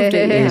when you moved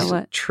it. is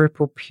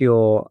Triple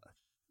Pure,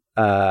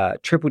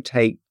 Triple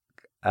Take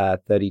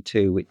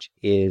 32, which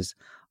is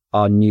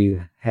our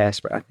new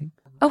hairspray, I think.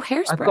 Oh,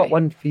 hairspray. I've got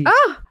one for you.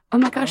 Oh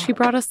my gosh, you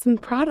brought us some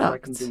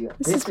products.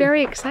 This is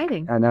very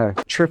exciting. I know.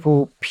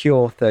 Triple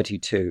Pure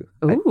 32.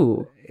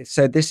 Ooh.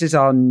 So this is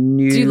our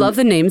new... Do you love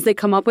the names they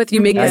come up with? You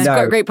make these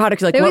great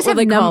products. You're like, they what will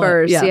they call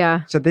numbers, it?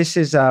 Yeah. So this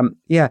is,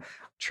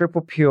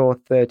 Triple Pure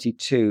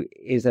 32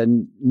 is a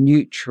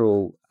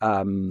neutral,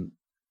 not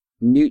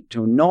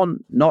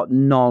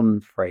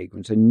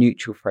non-fragrance, a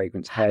neutral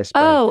fragrance hairspray.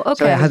 Oh, okay.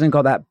 So it hasn't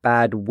got that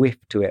bad whiff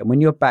to it. And when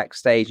you're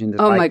backstage and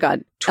there's my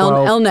God,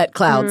 Elnet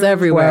clouds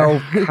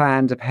everywhere. 12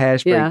 cans of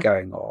hairspray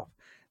going off,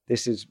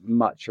 this is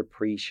much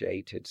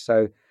appreciated.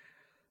 So,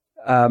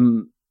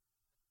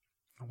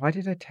 why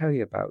did I tell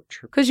you about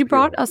Triple Pure? Because you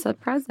brought us a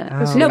present.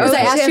 Oh. No, because I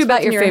asked you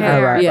about your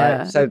favorite.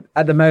 Right. So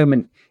at the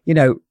moment,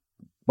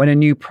 when a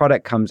new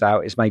product comes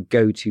out, it's my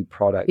go-to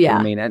product. Yeah.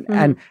 I mean,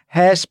 and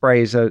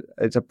hairspray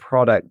is a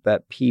product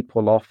that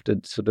people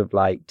often sort of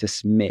like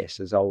dismiss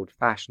as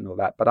old-fashioned or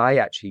that, but I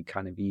actually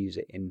kind of use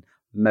it in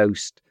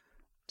most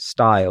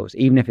styles.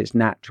 Even if it's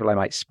natural, I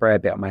might spray a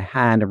bit on my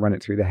hand and run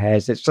it through the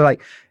hairs. It's so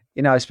like,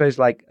 I suppose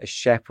like a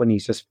chef when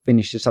he's just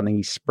finishes something,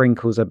 he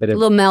sprinkles a bit of... A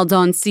little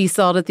Maldon sea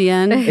salt at the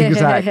end.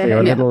 Exactly. Or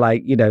a little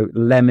like,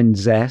 lemon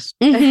zest.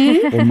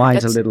 Or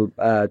mine's a little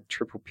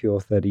Triple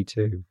Pure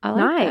 32. I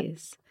like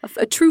nice.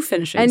 That. A true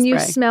finishing And spray. you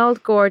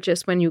smelled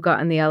gorgeous when you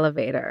got in the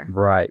elevator.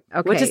 Right.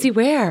 Okay. What does he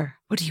wear?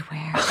 What do you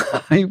wear?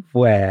 I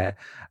wear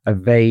a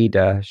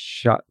Veda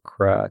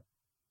Chakra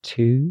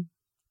 2.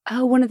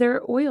 Oh, one of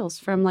their oils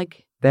from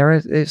like...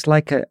 It's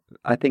like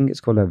I think it's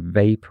called a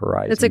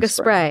vaporizing. It's like a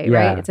spray,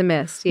 yeah. right? It's a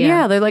mist.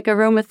 Yeah, they're like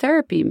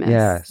aromatherapy mist.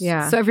 Yes.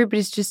 Yeah. So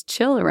everybody's just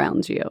chill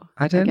around you.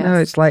 I don't know.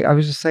 It's like, I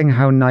was just saying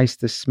how nice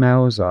the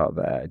smells are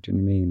there. Do you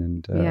know what I mean?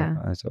 And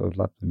I sort of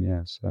love them,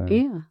 yeah. So.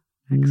 Yeah.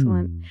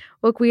 Excellent.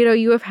 Well, Guido,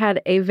 you have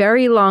had a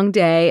very long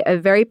day, a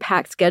very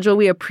packed schedule.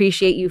 We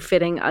appreciate you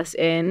fitting us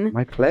in.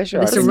 My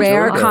pleasure. This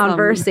rare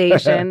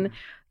conversation.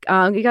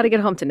 You got to get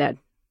home to Ned.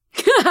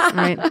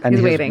 Right? And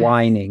he's his waiting.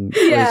 whining. For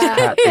his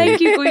cat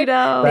Thank you,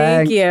 Guido.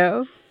 Thank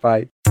you.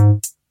 Bye.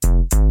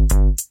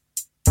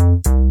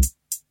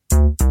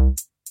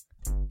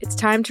 It's it's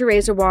time to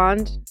raise a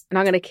wand, and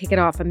I'm going to kick it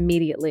off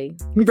immediately.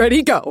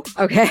 Ready, go.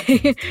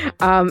 Okay.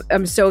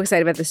 I'm so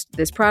excited about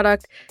this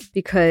product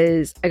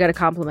because I got a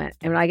compliment.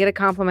 And when I get a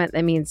compliment,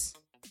 that means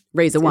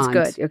raise a wand.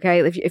 It's good. Okay.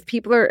 If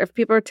people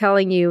are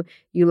telling you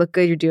look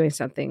good, you're doing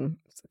something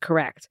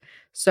correct.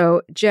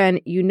 So Jen,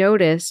 you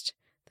noticed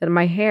that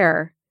my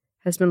hair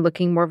has been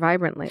looking more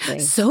vibrant lately.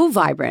 So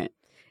vibrant.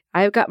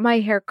 I've got my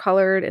hair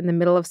colored in the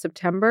middle of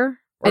September.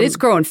 And it's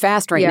growing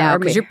fast right now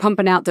because you're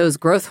pumping out those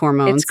growth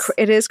hormones.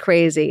 It is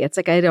crazy. It's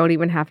like I don't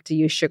even have to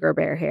use sugar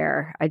bear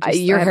hair.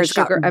 Your hair's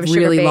got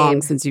really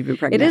long since you've been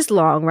pregnant. It is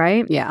long,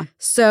 right? Yeah.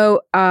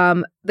 So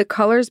the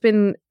color's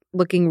been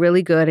looking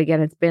really good. Again,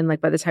 it's been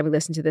like by the time we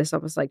listen to this,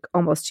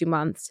 almost 2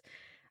 months.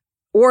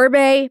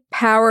 Orbe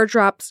Power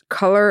Drops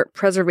Color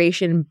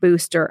Preservation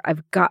Booster.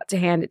 I've got to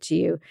hand it to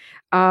you.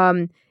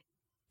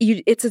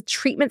 It's a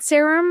treatment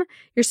serum.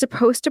 You're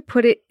supposed to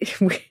put it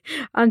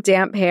on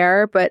damp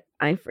hair, but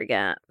I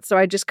forget. So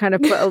I just kind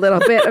of put a little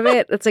bit of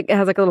it. It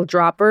has like a little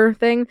dropper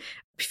thing.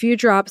 A few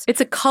drops.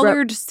 It's a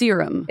colored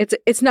serum.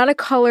 It's not a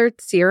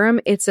colored serum.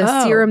 It's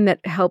a serum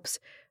that helps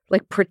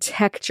like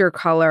protect your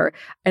color.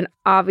 And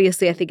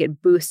obviously I think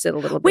it boosts it a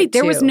little bit. Wait,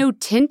 there was no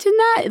tint in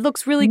that? It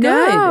looks really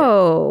good.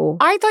 No.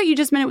 I thought you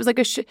just meant it was like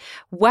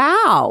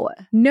wow.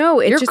 No,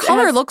 your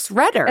color looks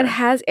redder. It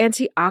has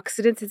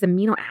antioxidants, it's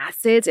amino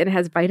acids, and it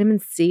has vitamin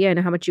C. I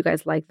know how much you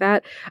guys like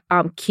that.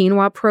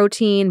 Quinoa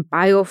protein,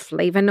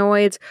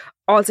 bioflavonoids.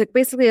 It's like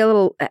basically a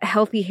little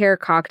healthy hair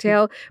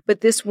cocktail. But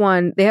this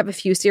one, they have a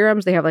few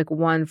serums. They have like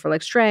one for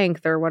like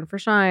strength or one for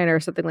shine or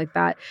something like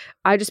that.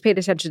 I just paid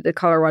attention to the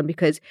color one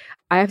because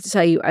I have to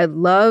tell you, I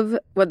love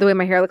the way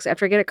my hair looks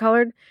after I get it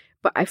colored,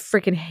 but I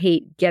freaking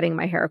hate getting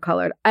my hair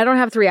colored. I don't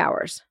have 3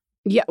 hours.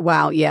 Yeah.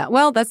 Wow. Yeah.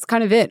 Well, that's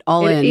kind of it.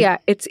 All in. Yeah.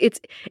 It's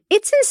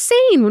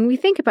insane when we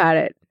think about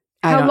it.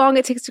 How long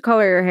it takes to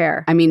color your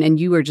hair. I mean, and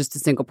you were just a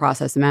single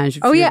process.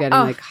 Imagine if you're getting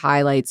like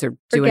highlights or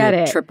doing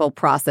a triple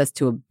process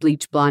to a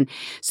bleach blonde.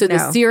 So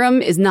the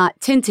serum is not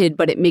tinted,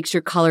 but it makes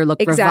your color look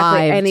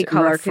revived, any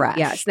color refreshed.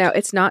 Yes. Now,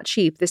 it's not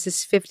cheap. This is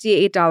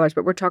 $58,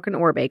 but we're talking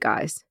Orbe,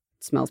 guys.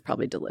 It smells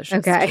probably delicious.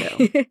 Okay.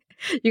 Too.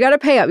 You got to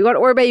pay up. You want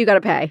Orbe, you got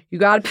to pay. You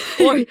got to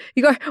pay.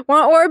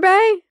 Want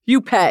Orbe? You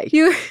pay.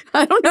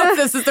 I don't know if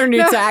this is their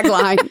new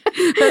tagline.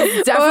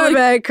 That's definitely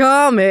Orbe,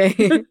 call me.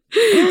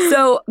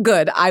 So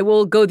good. I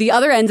will go the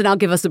other end and I'll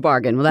give us a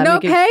bargain. Will that no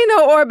make pay,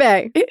 no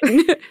Orbe.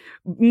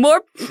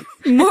 more.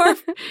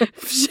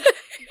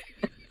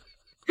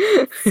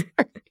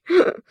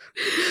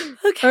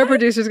 Okay. Our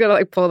producer's gonna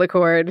like pull the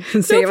cord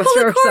and save us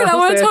from ourselves. I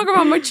want to talk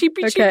about my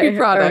cheapy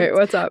product. All right,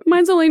 what's up?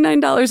 Mine's only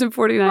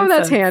 $9.49. Oh,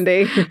 that's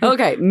handy.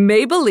 Okay,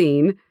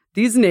 Maybelline.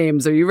 These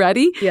names, are you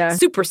ready? Yeah.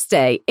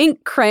 Superstay,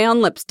 ink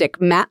crayon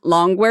lipstick, matte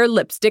longwear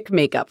lipstick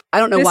makeup. I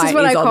don't know why. This is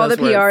when I call the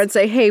PR and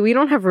say, hey, we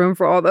don't have room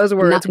for all those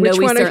words. Which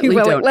one are you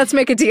willing? Let's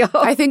make a deal.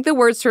 I think the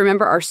words to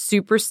remember are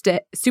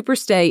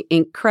Superstay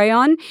ink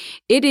crayon.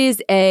 It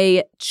is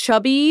a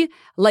chubby,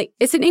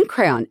 it's an ink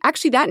crayon.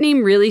 Actually, that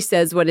name really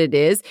says what it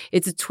is.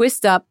 It's a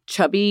twist up,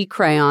 chubby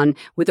crayon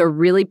with a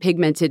really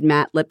pigmented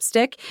matte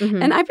lipstick.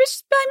 Mm-hmm. And I've been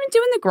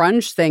doing the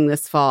grunge thing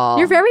this fall.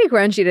 You're very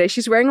grungy today.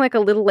 She's wearing like a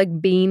little like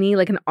beanie,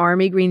 like an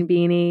army green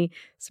beanie,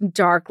 some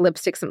dark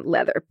lipstick, some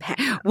leather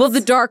pants. Well,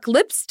 the dark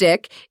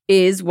lipstick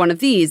is one of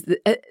these.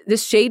 The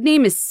shade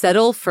name is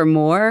Settle for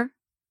More.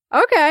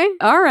 Okay.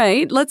 All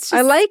right.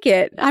 I like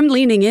it. I'm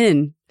leaning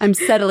in. I'm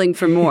settling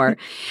for more.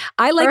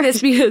 I like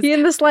this because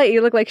in this light,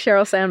 you look like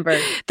Sheryl Sandberg.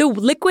 The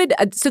liquid,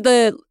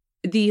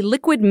 the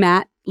liquid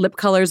matte lip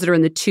colors that are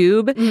in the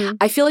tube,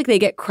 I feel like they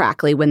get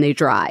crackly when they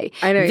dry.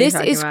 I know this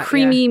is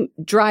creamy,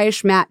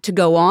 dryish matte to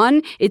go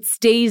on. It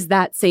stays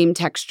that same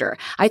texture.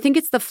 I think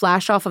it's the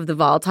flash off of the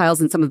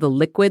volatiles and some of the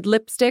liquid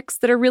lipsticks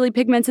that are really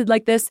pigmented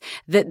like this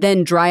that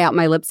then dry out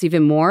my lips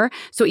even more.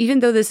 So even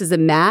though this is a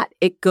matte,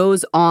 it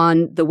goes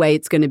on the way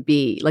it's going to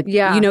be. Like,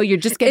 you're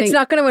just getting... It's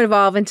not going to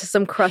evolve into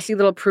some crusty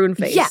little prune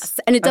face. Yes,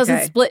 and it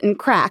doesn't split and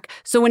crack.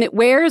 So when it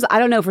wears, I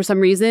don't know, for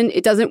some reason,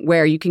 it doesn't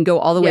wear. You can go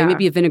all the way,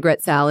 maybe a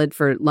vinaigrette salad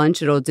for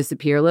lunch. It'll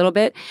disappear a little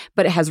bit,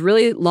 but it has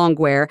really long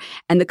wear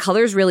and the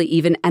color's really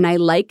even. And I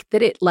like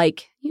that it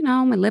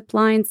my lip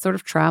line's sort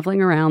of traveling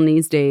around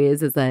these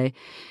days as I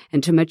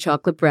enter my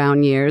chocolate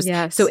brown years.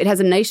 Yes. So it has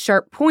a nice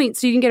sharp point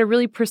so you can get a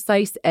really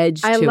precise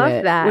edge to it. I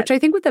love that. Which I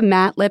think with a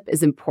matte lip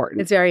is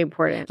important. It's very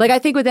important. Like I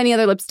think with any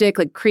other lipstick,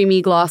 like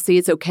creamy, glossy,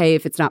 it's okay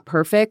if it's not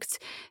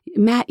perfect.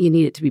 Matte, you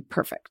need it to be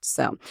perfect.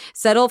 So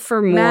settle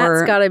for more.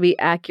 Matte's got to be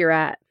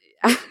accurate.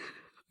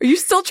 Are you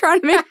still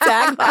trying to make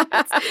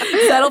taglines?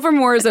 Settle for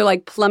more is a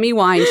like plummy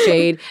wine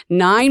shade,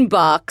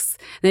 $9.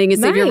 Then you can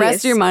save your rest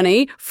of your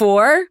money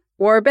for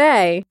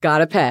Orbe.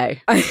 Gotta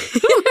pay.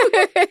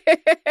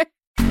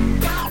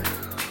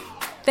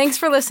 Thanks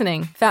for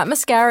listening. Fat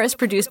Mascara is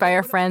produced by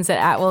our friends at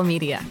Atwell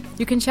Media.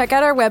 You can check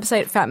out our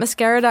website,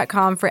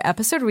 fatmascara.com, for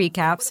episode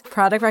recaps,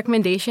 product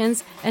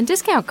recommendations, and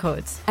discount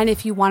codes. And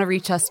if you want to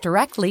reach us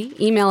directly,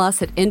 email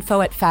us at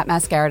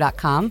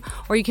info@fatmascara.com,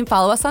 or you can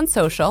follow us on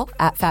social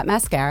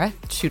 @fatmascara,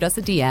 shoot us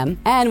a DM,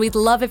 and we'd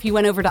love if you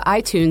went over to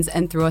iTunes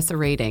and threw us a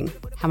rating.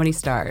 How many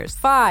stars?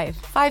 5.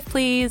 5,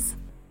 please.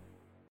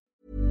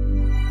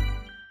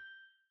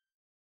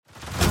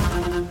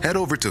 Head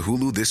over to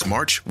Hulu this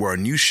March, where our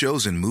new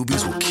shows and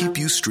movies will keep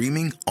you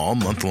streaming all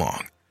month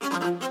long.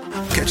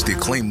 Catch the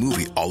acclaimed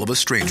movie All of Us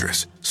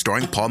Strangers,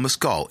 starring Paul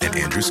Mescal and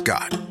Andrew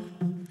Scott.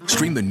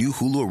 Stream the new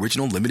Hulu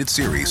original limited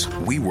series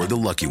We Were the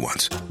Lucky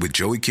Ones with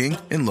Joey King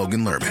and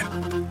Logan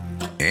Lerman.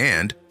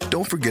 And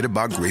don't forget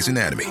about Grey's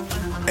Anatomy.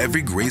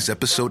 Every Grey's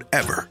episode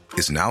ever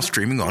is now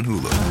streaming on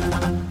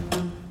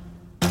Hulu.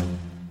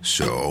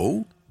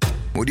 So,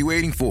 what are you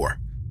waiting for?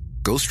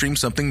 Go stream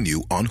something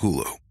new on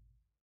Hulu.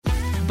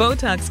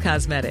 Botox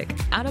Cosmetic,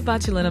 out of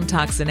botulinum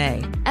toxin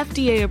A,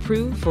 FDA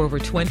approved for over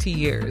 20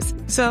 years.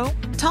 So,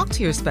 talk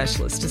to your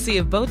specialist to see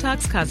if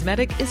Botox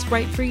Cosmetic is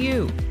right for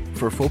you.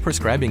 For full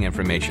prescribing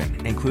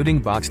information, including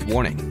boxed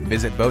warning,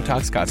 visit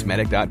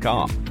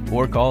BotoxCosmetic.com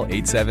or call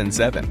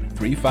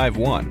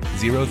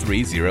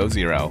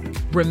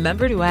 877-351-0300.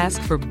 Remember to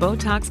ask for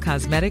Botox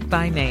Cosmetic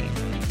by name.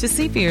 To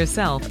see for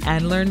yourself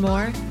and learn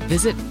more,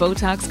 visit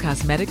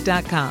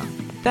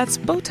BotoxCosmetic.com. That's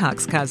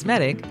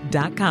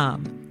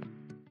BotoxCosmetic.com.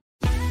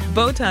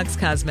 Botox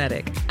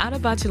Cosmetic, out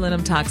of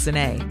botulinum toxin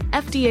A,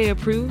 FDA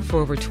approved for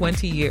over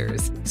 20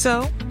 years.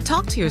 So,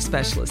 talk to your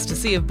specialist to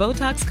see if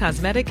Botox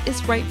Cosmetic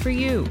is right for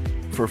you.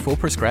 For full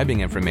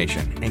prescribing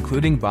information,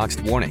 including boxed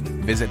warning,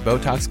 visit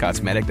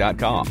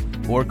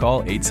BotoxCosmetic.com or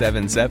call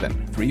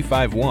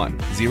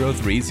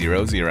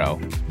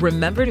 877-351-0300.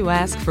 Remember to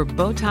ask for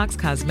Botox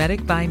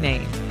Cosmetic by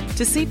name.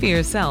 To see for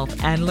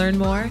yourself and learn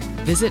more,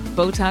 visit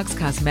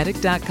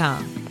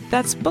BotoxCosmetic.com.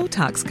 That's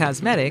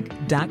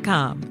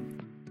BotoxCosmetic.com.